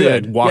really literally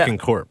good. a walking Yeah.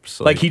 corpse.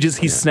 Like he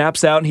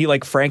snaps out and he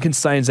like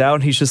Frankenstein's out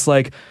and he's just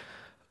like,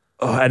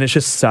 oh, and it's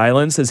just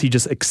silence as he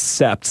just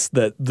accepts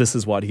that this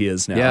is what he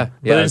is now. Yeah,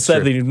 but that's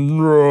instead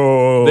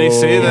true. They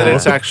say that Yeah.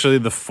 it's actually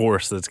the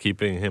Force that's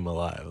keeping him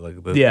alive.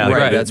 Like the, Yeah. like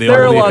Right, the, that's the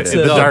there are only- lots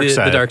the of- dark the,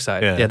 side. The dark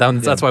side. Yeah, Yeah,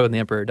 that's why when the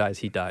Emperor dies,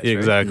 he dies. right?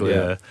 exactly.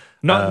 Yeah.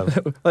 Not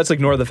let's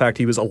ignore the fact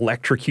he was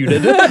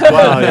electrocuted.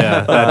 Well,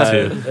 yeah, that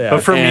too. yeah.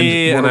 But for and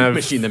me, and we're I've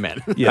Machine the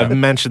Man. I've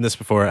mentioned this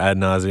before ad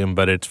nauseum,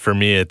 but it's for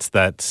me, it's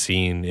that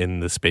scene in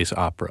the space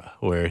opera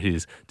where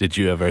he's. Did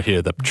you ever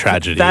hear the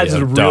tragedy That's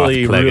of a Darth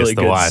really, Plagueis really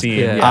the good Wise? scene.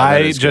 Yeah. that I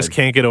is just good.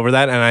 can't get over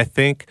that, and I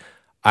think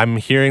I'm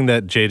hearing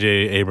that J.J.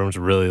 Abrams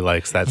really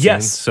likes that scene.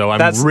 Yes, So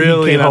I'm he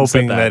really came out and said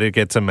hoping that. that it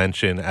gets a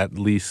mention, at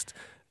least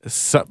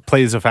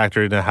plays a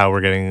factor into how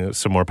we're getting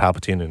some more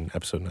Palpatine in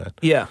Episode 9.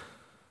 yeah.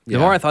 The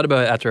more I thought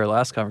about it after our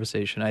last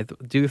conversation, I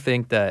do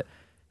think that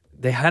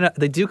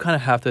they do kind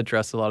of have to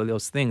address a lot of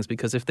those things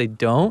because if they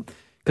don't,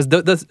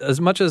 because as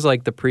much as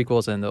like the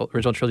prequels and the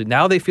original trilogy,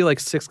 now they feel like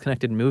 6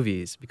 connected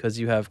movies because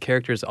you have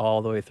characters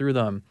all the way through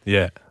them,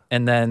 Yeah.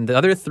 and then the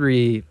other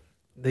 3,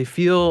 they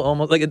feel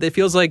almost like it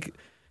feels like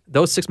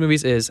those 6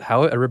 movies is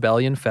how a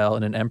rebellion fell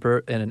and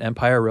an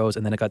empire rose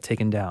and then it got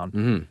taken down.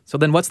 Mm-hmm. So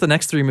then what's the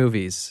next 3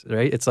 movies,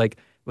 right? It's like,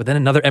 but then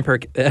another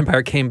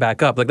empire came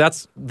back up. Like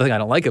that's the thing I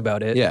don't like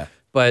about it. Yeah.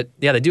 But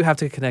yeah, they do have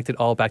to connect it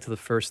all back to the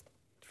first,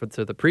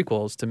 to the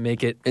prequels to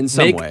make it In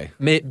some way.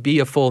 be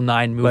a full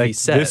 9 movie Like,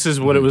 set. this is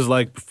what it was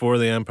like before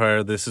the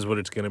Empire. This is what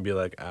it's going to be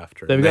like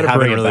after. They've They gotta haven't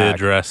bring it really back.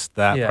 addressed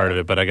that Yeah. part of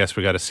it, but I guess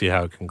we got to see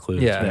how it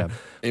concludes. Yeah.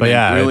 But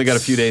yeah, we only got a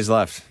it's- few days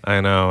left.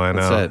 I know.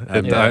 That's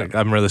it. Yeah.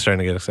 I'm really starting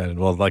to get excited.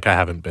 Well, like I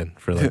haven't been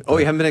for like. Oh,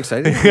 you haven't been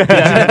excited?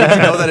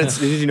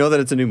 Did you know that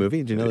it's a new movie?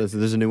 Did you know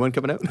there's a new one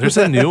coming out? There's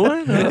a new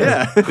one.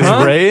 Yeah.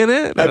 Is Ray in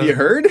it? Have you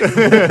heard?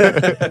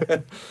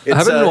 I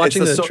haven't been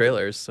watching the so-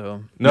 trailers,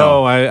 so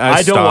No, I I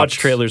don't stopped. watch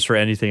trailers for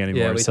anything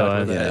anymore. Yeah, we so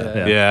talked about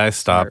that, Yeah, I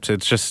stopped.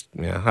 It's just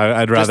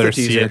I'd rather the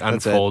see teaser, it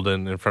that's unfold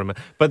in front of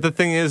me. But the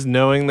thing is,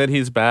 knowing that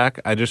he's back,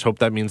 I just hope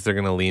that means they're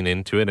going to lean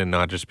into it and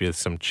not just be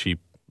some cheap.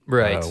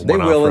 right. They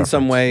one-off will in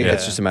some reference. way. Yeah.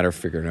 It's just a matter of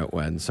figuring out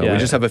when. So Yeah. we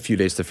just have a few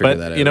days to figure But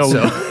that out. you know,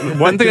 so.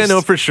 one thing I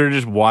know for sure,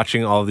 just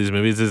watching all of these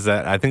movies, is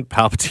that I think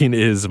Palpatine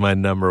is my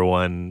number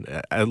one,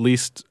 at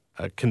least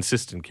a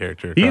consistent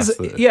character.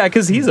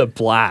 Because he's a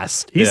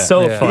blast. He's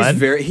so fun.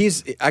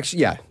 He's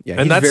actually and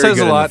he's that very says good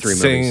a in the lot. three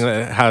Saying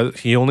movies. how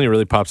he only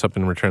really pops up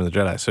in Return of the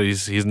Jedi, so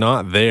he's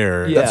not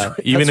there. Yeah.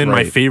 Even in my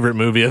right. favorite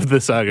movie of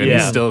the saga,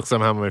 he's still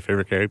somehow my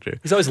favorite character.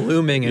 He's always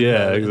looming. In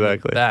the, exactly.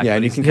 In the back, Yeah,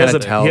 and you can He has kind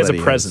of tell he has that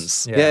a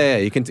presence. Yeah,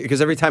 you can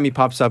because every time he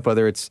pops up,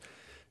 whether it's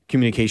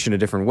communication a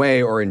different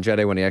way or in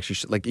Jedi when he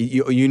actually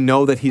you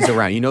know that he's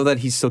around. You know that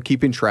he's still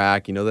keeping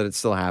track. You know that it's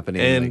still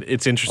happening. And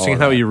it's interesting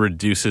how he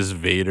reduces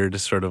Vader to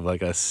sort of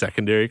like a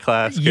secondary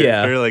class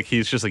character. Yeah. Like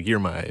he's just like you're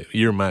my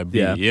B,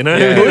 Yeah. you know?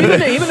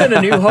 Well, even in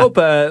A New Hope,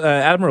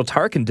 Admiral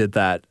Tarkin did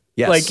that.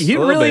 Yes. Like he A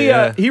little really,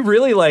 bit, he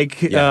really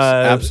like,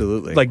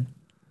 absolutely. like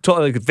told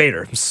like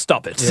Vader,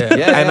 stop it.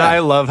 Yeah. And I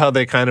love how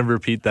they kind of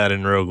repeat that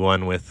in Rogue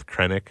One with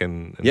Krennic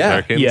and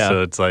Tarkin. Yeah.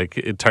 So it's like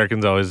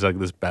Tarkin's always like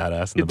this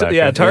badass in the background.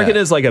 Yeah, Tarkin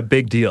is like a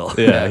big deal.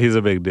 Yeah, he's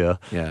a big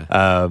deal.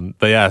 Yeah.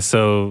 But yeah,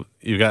 so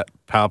you got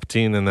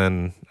Palpatine, and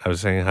then I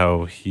was saying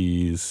how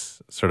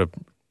he's sort of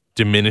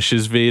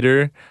diminishes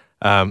Vader.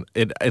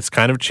 It's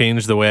kind of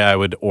changed the way I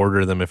would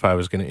order them if I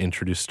was going to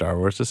introduce Star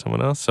Wars to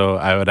someone else. So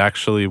I would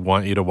actually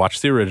want you to watch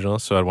the original.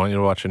 So I'd want you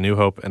to watch A New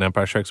Hope and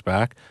Empire Strikes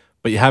Back,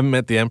 but you haven't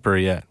met the Emperor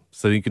yet.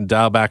 So you can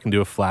dial back and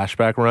do a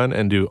flashback run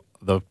and do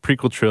the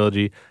prequel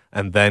trilogy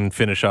and then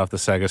finish off the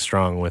saga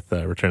strong with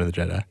Return of the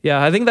Jedi.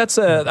 Yeah, I think that's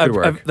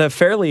a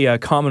fairly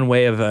common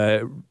way of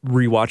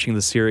rewatching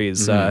the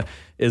series.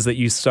 Is that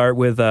you start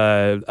with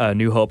A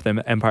New Hope, then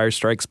Empire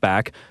Strikes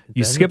Back.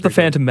 You skip the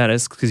Phantom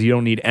Menace because you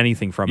don't need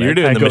anything from it. You're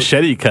doing the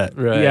machete cut.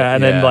 Right. Yeah,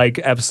 and then like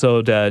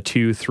episode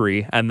 2,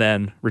 3, and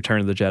then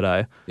Return of the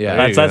Jedi.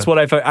 Yeah, that's what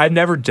I've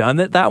never done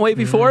it that way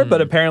before, but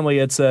apparently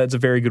it's a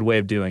very good way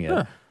of doing it.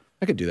 Huh.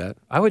 I could do that.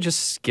 I would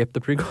just skip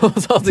the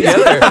prequels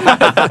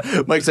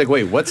altogether. Mike's like,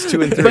 wait, what's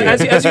 2 and 3? But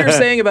as you were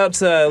saying about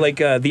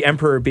the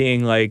Emperor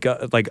being like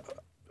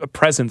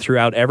present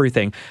throughout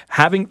everything,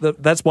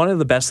 that's one of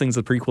the best things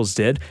the prequels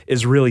did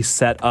is really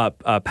set up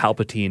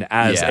Palpatine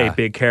as a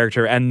big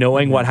character, and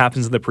knowing what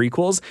happens in the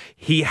prequels,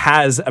 he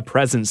has a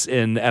presence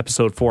in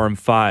episode 4 and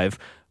 5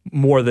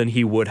 more than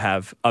he would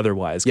have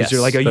otherwise, because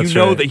you're like,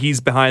 that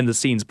he's behind the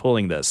scenes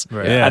pulling this,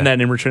 and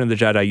then in Return of the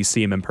Jedi you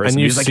see him in person,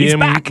 and you he's see he's him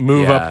back.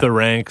 move up the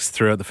ranks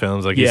throughout the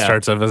films. Like he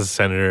starts off as a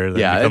senator,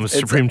 then becomes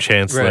Supreme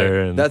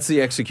Chancellor. And that's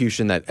the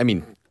execution that, I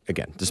mean,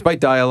 again, despite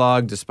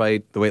dialogue,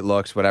 despite the way it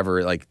looks,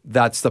 whatever, like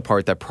that's the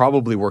part that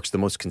probably works the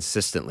most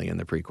consistently in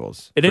the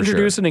prequels. It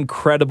introduced an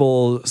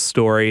incredible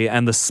story,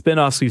 and the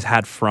spin-offs we've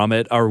had from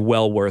it are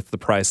well worth the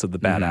price of the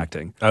bad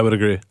acting. I would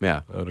agree.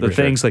 Yeah. The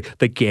things like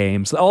the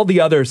games, all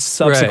the other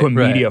subsequent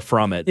media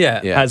from it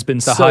has been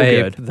the so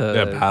hype,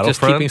 good.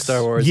 Just keeping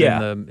Star Wars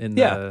in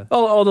the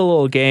all the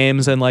little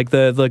games and like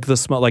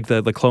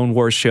the Clone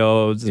Wars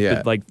shows,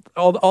 like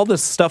all the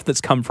stuff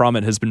that's come from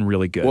it has been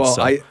really good. Well,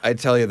 so. I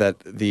tell you that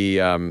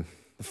the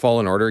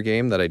Fallen Order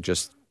game that I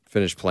just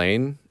finished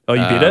playing. Oh,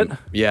 you beat it?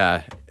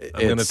 Yeah.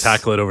 I'm going to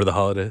tackle it over the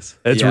holidays.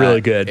 It's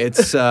really good.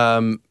 It's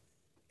I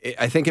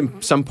think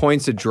in some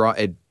points it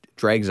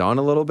drags on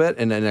a little bit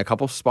and in a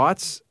couple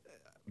spots,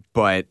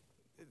 but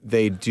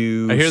they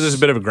do. I hear there's a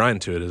bit of a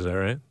grind to it. Is that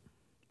right?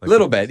 A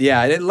little bit,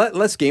 yeah.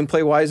 Less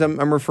gameplay wise,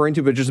 I'm referring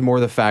to, but just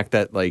more the fact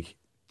that like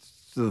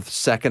the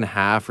second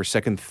half or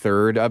second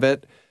third of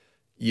it,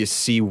 you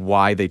see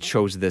why they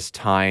chose this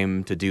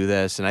time to do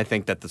this. And I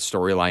think that the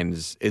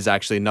storyline is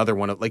actually another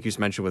one of, like you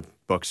mentioned with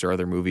books or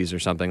other movies or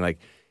something, like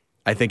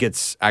I think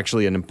it's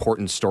actually an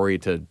important story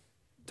to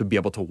be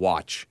able to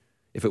watch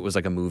if it was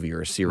like a movie or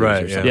a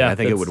series or something. Yeah, I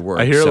think it would work.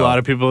 I hear a lot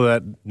of people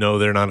that know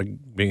they're not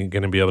going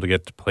to be able to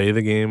get to play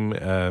the game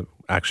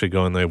actually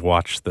go and they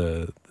watch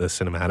the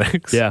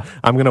cinematics. Yeah.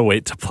 I'm going to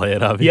wait to play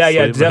it, obviously.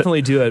 Yeah,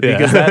 definitely do it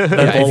because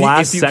the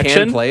last if you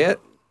section. Can play it.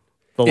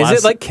 Is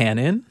it like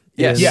canon?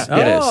 Yes. Yeah.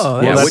 It is.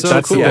 That's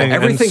so cool. The thing.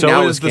 Everything and so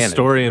now is the canon.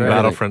 story in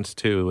Battlefronts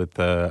 2 with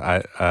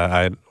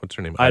what's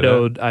her name? I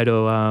don't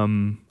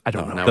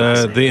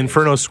know. The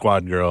Inferno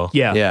Squad girl.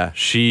 Yeah.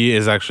 She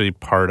is actually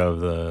part of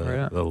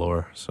the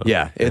lore. So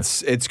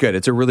it's good.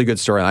 It's a really good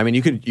story. I mean,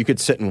 you could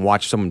sit and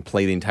watch someone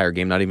play the entire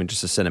game, not even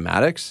just the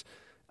cinematics,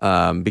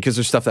 because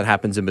there's stuff that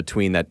happens in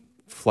between that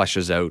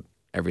fleshes out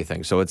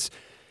everything. So it's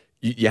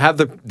you have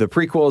the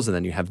prequels, and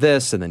then you have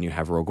this, and then you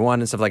have Rogue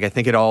One and stuff. Like I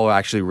think it all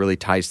actually really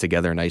ties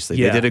together nicely.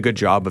 They did a good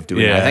job of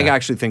doing it. I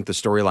actually think the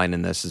storyline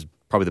in this is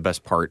probably the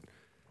best part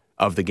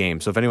of the game.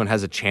 So if anyone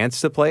has a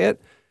chance to play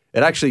it,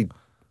 it actually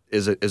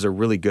is a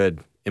really good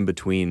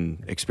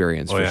in-between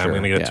experience. I'm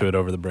going to get to it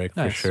over the break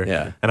for sure.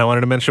 Yeah. And I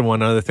wanted to mention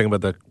one other thing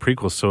about the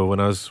prequels. So when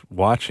I was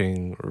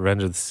watching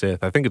Revenge of the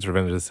Sith, I think it's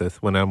Revenge of the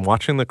Sith, when I'm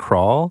watching The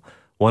Crawl,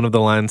 one of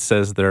the lines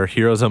says there are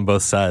heroes on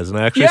both sides. And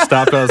I actually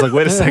stopped and I was like,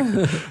 wait a second.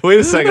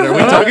 Are we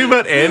talking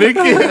about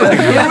Anakin? Like,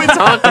 who are we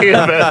talking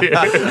about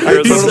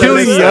here? He's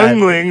killing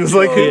younglings.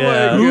 Like,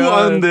 who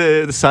on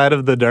the side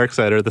of the dark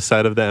side or the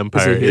side of the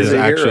Empire is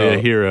actually a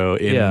hero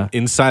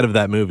inside of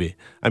that movie?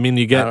 I mean,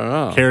 you get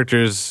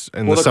characters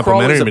and the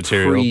supplementary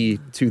material. Pre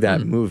to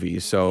that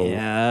movie, so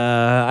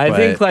I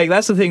think like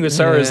that's the thing with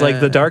Star Wars. Like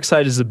the dark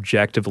side is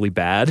objectively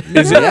bad.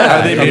 Is it?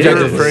 Are they maybe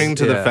referring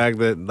to the fact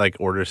that like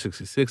Order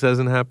 66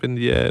 hasn't happened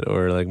yet,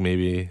 or like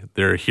maybe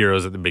there are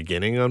heroes at the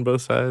beginning on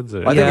both sides?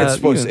 Or? I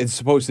think it's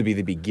supposed to be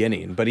the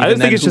beginning, but even I think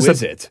then,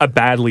 it's just a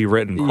badly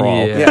written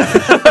crawl.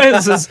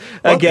 This is,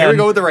 again, here we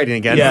go with the writing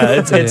again.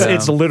 Yeah,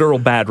 it's literal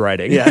bad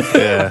writing.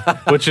 Yeah,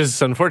 which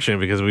is unfortunate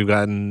because we've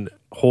gotten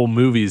whole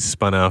movies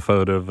spun off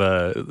out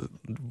of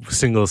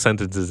single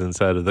sentences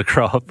inside of the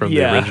crawl from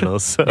the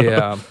originals. So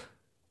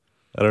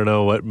I don't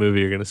know what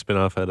movie you're going to spin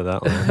off out of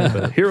that one.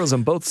 But. Heroes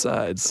on both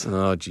sides.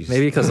 Oh, jeez.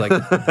 Maybe because like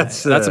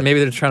that's maybe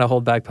they're trying to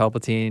hold back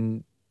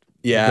Palpatine.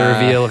 Yeah, the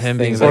reveal him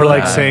being or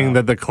like saying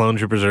that the clone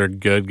troopers are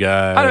good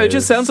guys. I don't know. It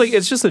just sounds like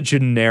it's just a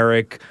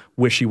generic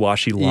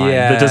wishy-washy line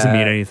that doesn't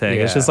mean anything.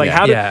 It's just like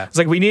it's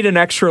like we need an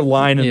extra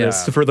line in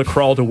this for the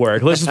crawl to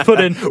work. Let's just put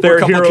in there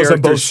are heroes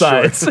on both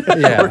sides.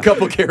 We're a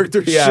couple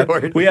characters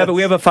short. We have a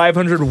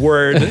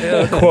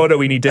 500-word quota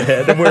we need to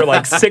hit, and we're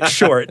like 6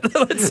 short.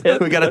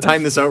 We got to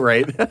time this out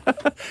right.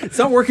 It's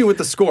not working with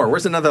the score.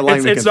 Where's another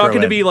line? It's not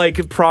going to be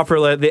like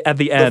proper at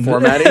the end. The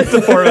formatting.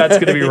 The format's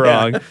going to be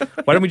wrong.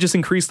 Why don't we just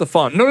increase the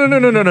font? No.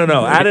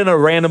 Add in a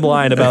random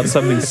line about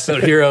something.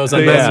 Heroes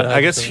on both sides.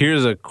 I guess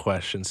here's a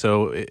question.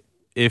 So.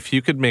 If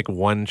you could make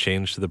one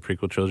change to the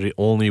prequel trilogy,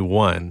 only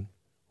one,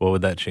 what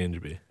would that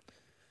change be?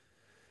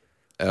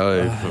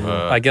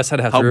 I guess I'd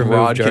have to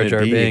remove Jar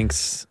Jar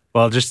Binks.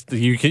 Well, just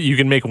you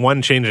can make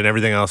one change and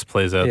everything else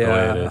plays out the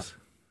way it is.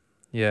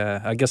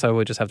 Yeah, I guess I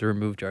would just have to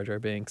remove Jar Jar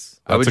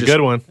Binks. That's a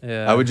good one.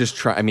 Yeah. I would just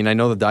try. I mean, I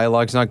know the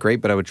dialogue's not great,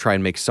 but I would try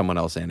and make someone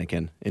else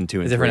Anakin in 2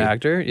 and 3. A different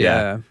actor?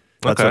 Yeah.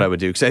 That's what I would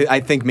do. Because I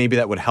think maybe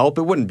that would help.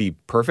 It wouldn't be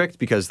perfect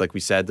because, like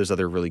we said, there's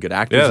other really good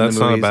actors in the movies.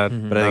 Not a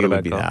bad, but I think it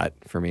would be that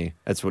for me.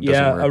 That's what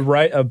doesn't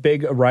work. A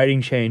big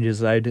writing change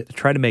is I'd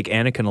try to make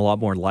Anakin a lot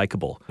more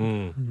likable.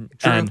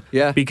 True.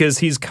 Because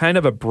he's kind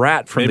of a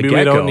brat from the get-go.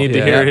 Maybe we don't need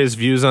to hear his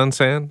views on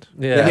sand.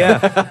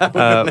 That's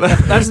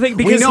the thing.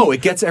 Because we know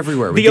it gets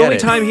everywhere. The only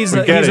time he's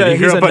a nice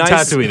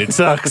Tatooine. It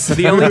sucks.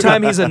 The only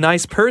time he's a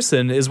nice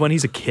person is when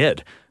he's a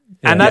kid.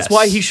 And that's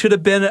why he should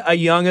have been a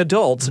young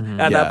adult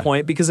at that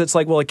point, because it's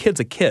like, well, a kid's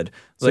a kid.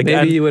 So like,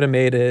 maybe you would have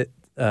made it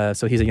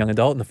so he's a young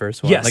adult in the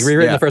first one. Yes. Like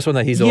rewritten the first one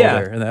that he's older.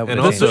 And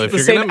also, if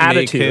you're going to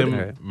make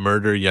him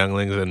murder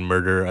younglings and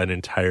murder an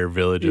entire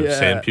village of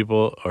sand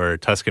people or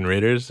Tusken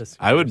Raiders,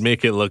 I would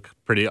make it look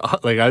pretty,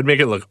 like, I would make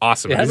it look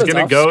awesome. He's going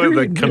to go and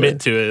like, commit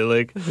to it.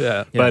 Like,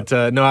 But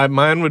no,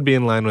 mine would be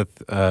in line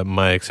with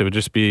Mike's. It would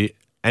just be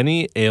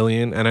any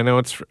alien, and I know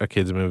it's a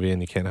kid's movie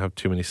and you can't have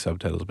too many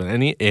subtitles, but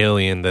any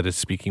alien that is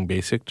speaking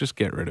basic, just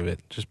get rid of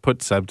it. Just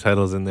put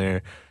subtitles in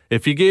there.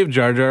 If you gave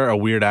Jar Jar a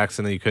weird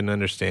accent that you couldn't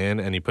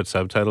understand and he put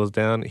subtitles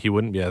down, he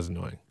wouldn't be as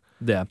annoying.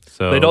 Yeah.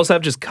 So they'd also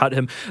have just cut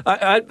him.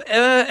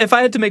 If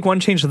I had to make one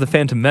change to the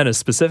Phantom Menace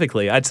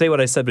specifically, I'd say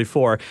what I said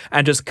before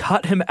and just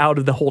cut him out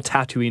of the whole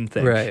Tatooine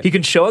thing. Right. He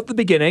can show at the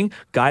beginning,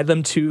 guide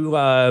them to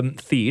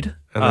Theed.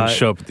 And then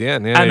show up at the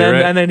end. Yeah,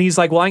 and then he's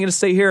like, well, I'm going to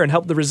stay here and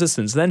help the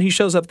resistance. Then he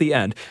shows up at the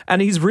end.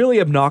 And he's really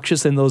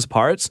obnoxious in those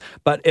parts.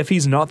 But if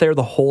he's not there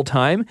the whole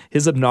time,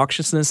 his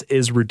obnoxiousness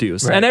is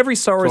reduced. Right. And every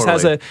Star Wars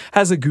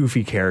has a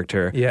goofy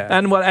character. Yeah.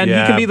 And he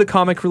can be the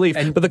comic relief.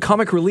 But the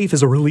comic relief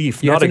is a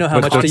relief, not a know how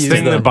much to use. The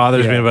thing that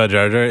bothers me about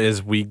Jar Jar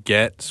is we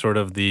get sort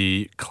of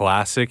the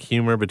classic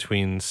humor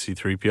between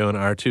C-3PO and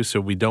R2, so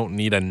we don't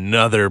need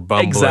another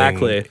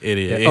bumbling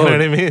idiot. You know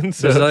what I mean?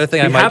 So there's another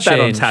thing I might have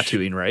change. that on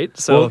Tatooine, right?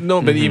 So, well,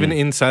 no, but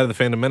even inside of the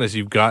Phantom Menace,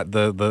 you've got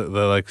the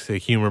like say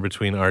humor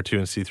between R2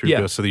 and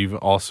C-3PO, so that you've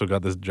also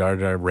got this Jar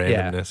Jar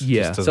randomness.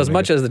 Yeah. So as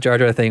much as the Jar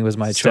Jar thing was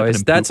my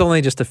choice, that's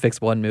only just to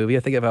fix one movie. I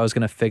think if I was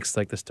going to fix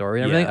like the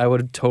story and everything, I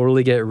would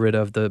totally get rid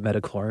of the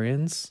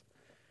midichlorians.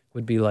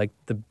 Would be like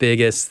the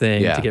biggest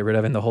thing to get rid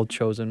of, and the whole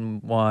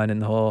Chosen One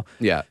and the whole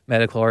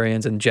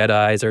midichlorians and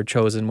Jedis are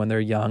chosen when they're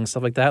young,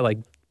 stuff like that. Like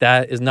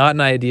that is not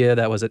an idea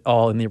that was at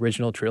all in the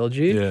original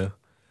trilogy. Yeah.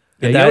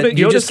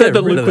 Yoda said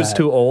that Luke was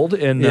too old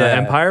in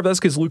Empire, but that's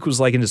because Luke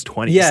was like in his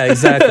 20s. Yeah,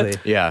 exactly.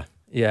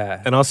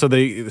 Yeah. And also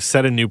they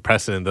set a new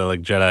precedent that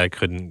like Jedi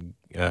couldn't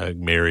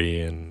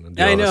marry and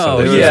do I all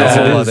know. this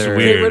Yeah. It's weird,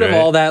 get rid of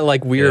all that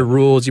like weird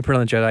rules you put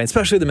on the Jedi,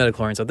 especially the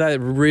midichlorians. So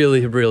that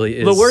really, really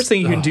is the worst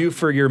thing you can do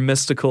for your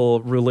mystical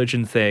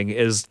religion thing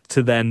is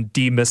to then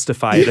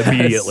demystify it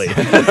immediately.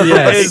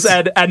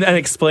 and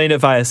explain it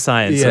via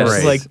science. Yes. So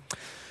it's like.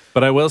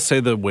 But I will say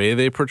the way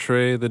they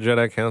portray the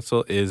Jedi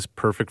Council is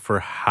perfect for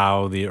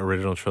how the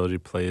original trilogy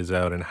plays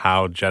out and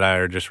how Jedi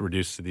are just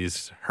reduced to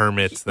these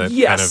hermits that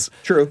kind of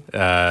true.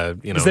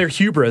 Because their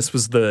hubris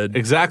was the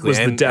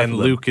and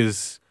Luke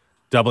is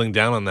doubling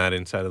down on that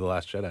inside of The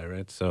Last Jedi,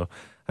 right? So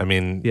I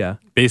mean,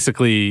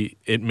 basically,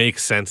 it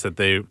makes sense that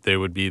they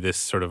would be this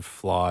sort of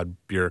flawed,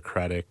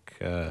 bureaucratic,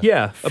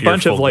 a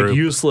bunch of like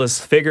useless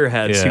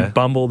figureheads who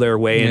bumble their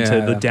way into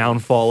the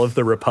downfall of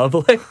the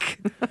Republic.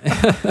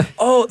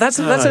 That's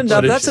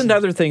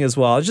another thing as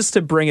well. Just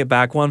to bring it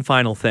back, one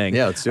final thing.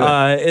 Yeah, let's do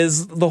it.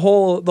 Is the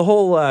whole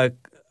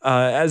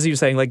as you were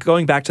saying, like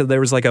going back to there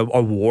was like a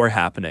war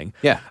happening.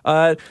 Yeah.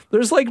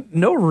 There's like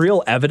no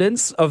real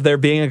evidence of there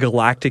being a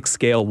galactic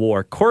scale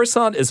war.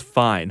 Coruscant is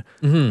fine.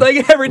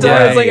 Like every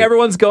time it's like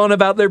everyone's going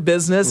about their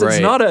business. It's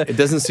not a. It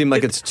doesn't seem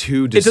like it's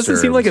too It disturbed.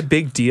 doesn't seem like a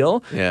big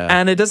deal. Yeah.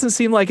 And it doesn't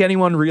seem like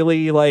anyone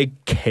really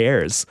like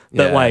cares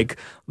that like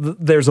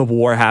there's a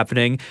war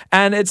happening.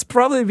 And it's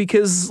probably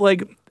because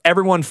like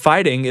everyone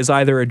fighting is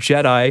either a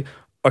Jedi,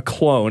 a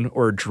clone,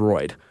 or a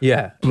droid.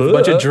 Yeah. A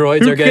bunch of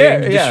droids are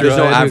getting destroyed. There's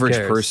no average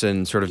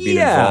person sort of being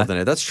involved in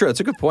it. That's true.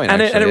 That's a good point.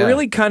 And actually, it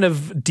really kind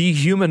of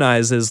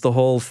dehumanizes the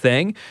whole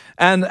thing.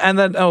 And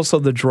then also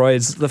the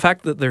droids, the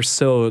fact that they're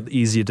so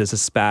easy to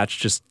dispatch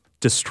just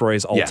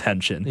destroys all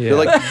tension. They're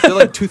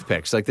like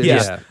toothpicks. Like they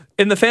just.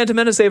 In the Phantom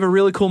Menace, they have a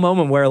really cool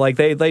moment where like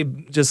they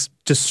just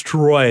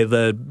destroy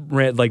the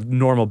like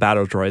normal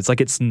battle droids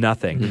like it's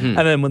nothing, and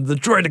then when the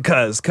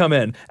droidicas come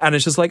in, and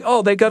it's just like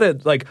they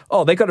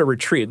gotta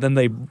retreat. Then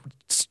they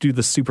do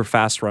the super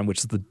fast run, which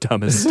is the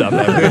dumbest stuff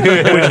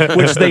ever,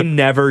 which they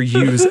never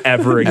use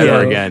ever again.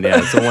 Ever again, yeah,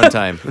 it's a one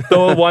time.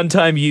 The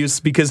one-time use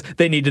because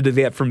they needed to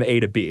get from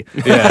A to B.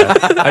 Yeah,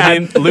 I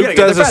mean Luke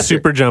does a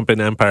super jump in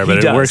Empire,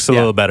 but it works a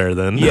little better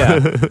than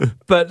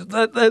But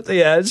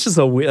it's just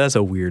that's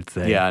a weird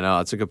thing. Yeah, no,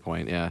 that's a good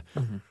point. Yeah.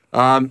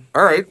 All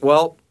right.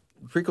 Well,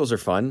 prequels are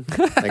fun,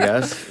 I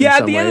guess. Yeah,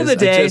 at the end of the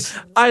day,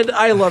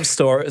 I love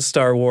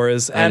Star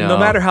Wars, and no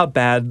matter how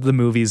bad the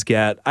movies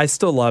get, I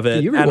still love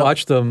it. You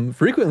rewatch them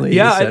frequently.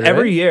 Yeah, you said,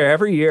 every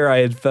year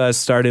I've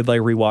started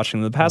like rewatching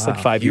them the past like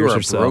 5 years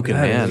or so. Broken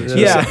man.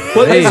 Yeah,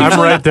 I'm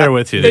right there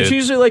with you, dude. It's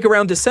usually like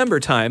around December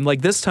time,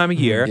 like this time of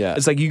year.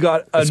 It's like you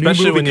got a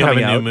especially new movie when you have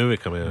coming a out. new movie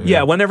coming out.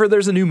 Yeah, whenever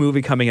there's a new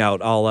movie coming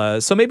out, I'll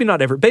so maybe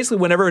not ever. Basically,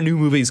 whenever a new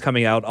movie is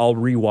coming out, I'll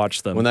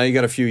rewatch them. Well, now you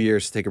got a few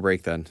years to take a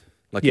break then.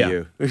 Lucky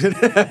you.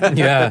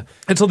 Yeah.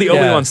 Until the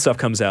Obi-Wan stuff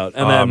comes out.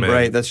 And then,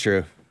 right, that's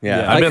true.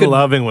 Yeah. I've been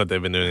loving what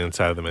they've been doing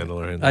inside The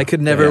Mandalorian. I could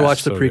never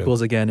watch the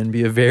prequels again and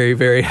be a very,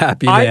 very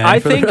happy man. I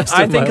for the think rest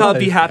of my I'll life.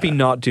 be happy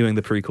not doing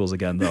the prequels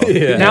again though.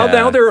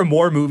 Now there are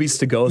more movies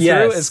to go through.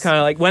 Yes. It's kind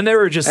of like when there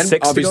were just And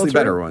 6 obviously to go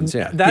better through. ones,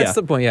 yeah. That's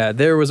the point. Yeah,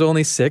 there was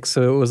only 6,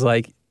 so it was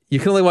like you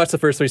can only watch the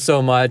first 3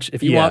 so much.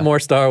 If you want more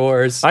Star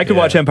Wars, I could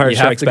watch Empire you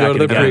have Strikes to Back go to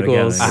the again and again.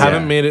 prequels. I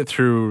haven't made it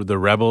through the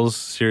Rebels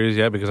series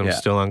yet because I'm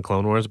still on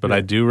Clone Wars, but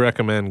I do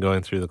recommend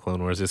going through the Clone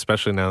Wars,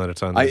 especially now that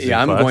it's on Disney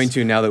I'm Plus. going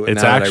to now that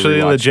it's now that I actually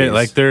rewatch legit. these.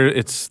 Like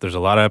there's a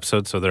lot of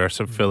episodes, so there are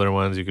some filler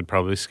ones you could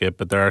probably skip,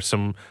 but there are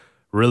some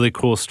really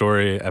cool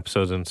story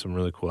episodes and some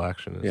really cool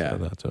action. And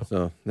stuff like that,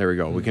 So there we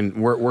go. We can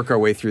work our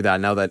way through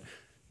that now that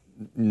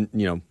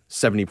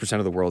 70%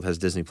 of the world has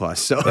Disney Plus.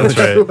 So that's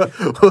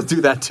right. We'll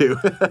do that too.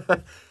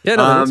 Yeah,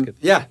 no, that's good.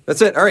 Yeah,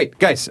 that's it. All right,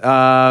 guys.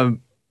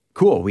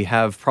 Cool. We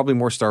have probably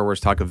more Star Wars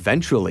talk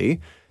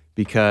eventually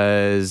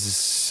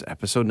because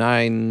Episode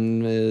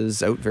 9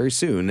 is out very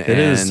soon,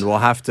 and we'll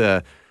have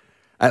to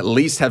at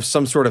least have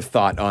some sort of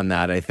thought on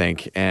that, I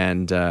think,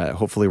 and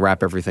hopefully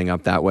wrap everything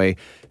up that way.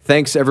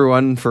 Thanks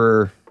everyone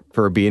for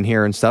being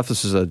here and stuff.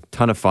 This is a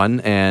ton of fun,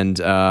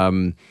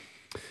 and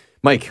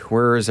Mike,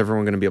 where is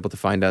everyone going to be able to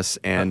find us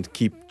and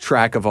keep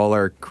track of all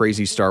our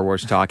crazy Star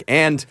Wars talk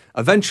and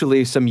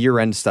eventually some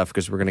year-end stuff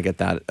because we're going to get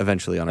that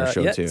eventually on our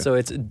show too. So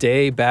it's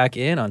Day Back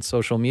In on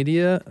social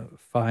media.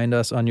 Find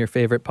us on your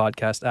favorite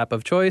podcast app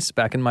of choice.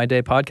 Back in My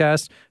Day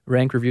podcast.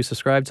 Rank, review,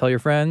 subscribe, tell your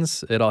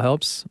friends. It all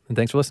helps. And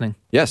thanks for listening.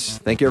 Yes.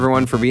 Thank you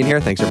everyone for being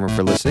here. Thanks everyone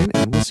for listening,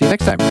 and we'll see you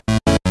next time.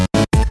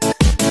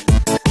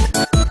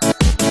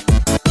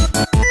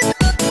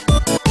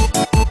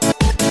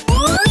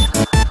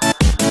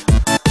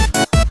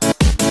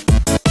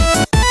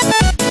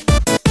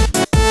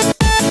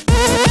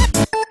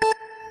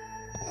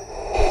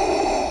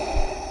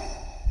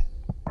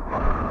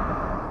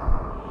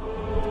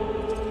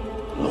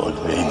 Lord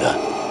Vader,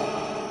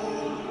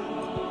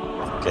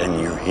 can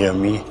you hear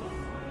me?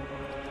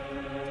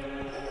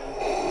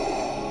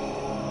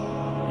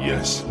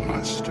 Yes,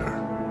 Master.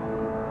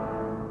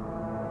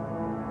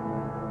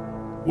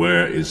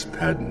 Where is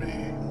Padme?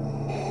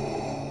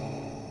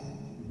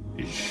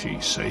 Is she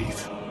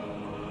safe?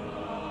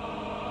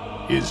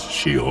 Is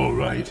she all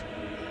right?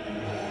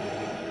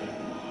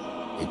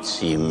 It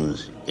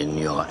seems in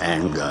your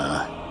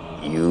anger,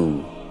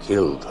 you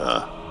killed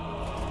her.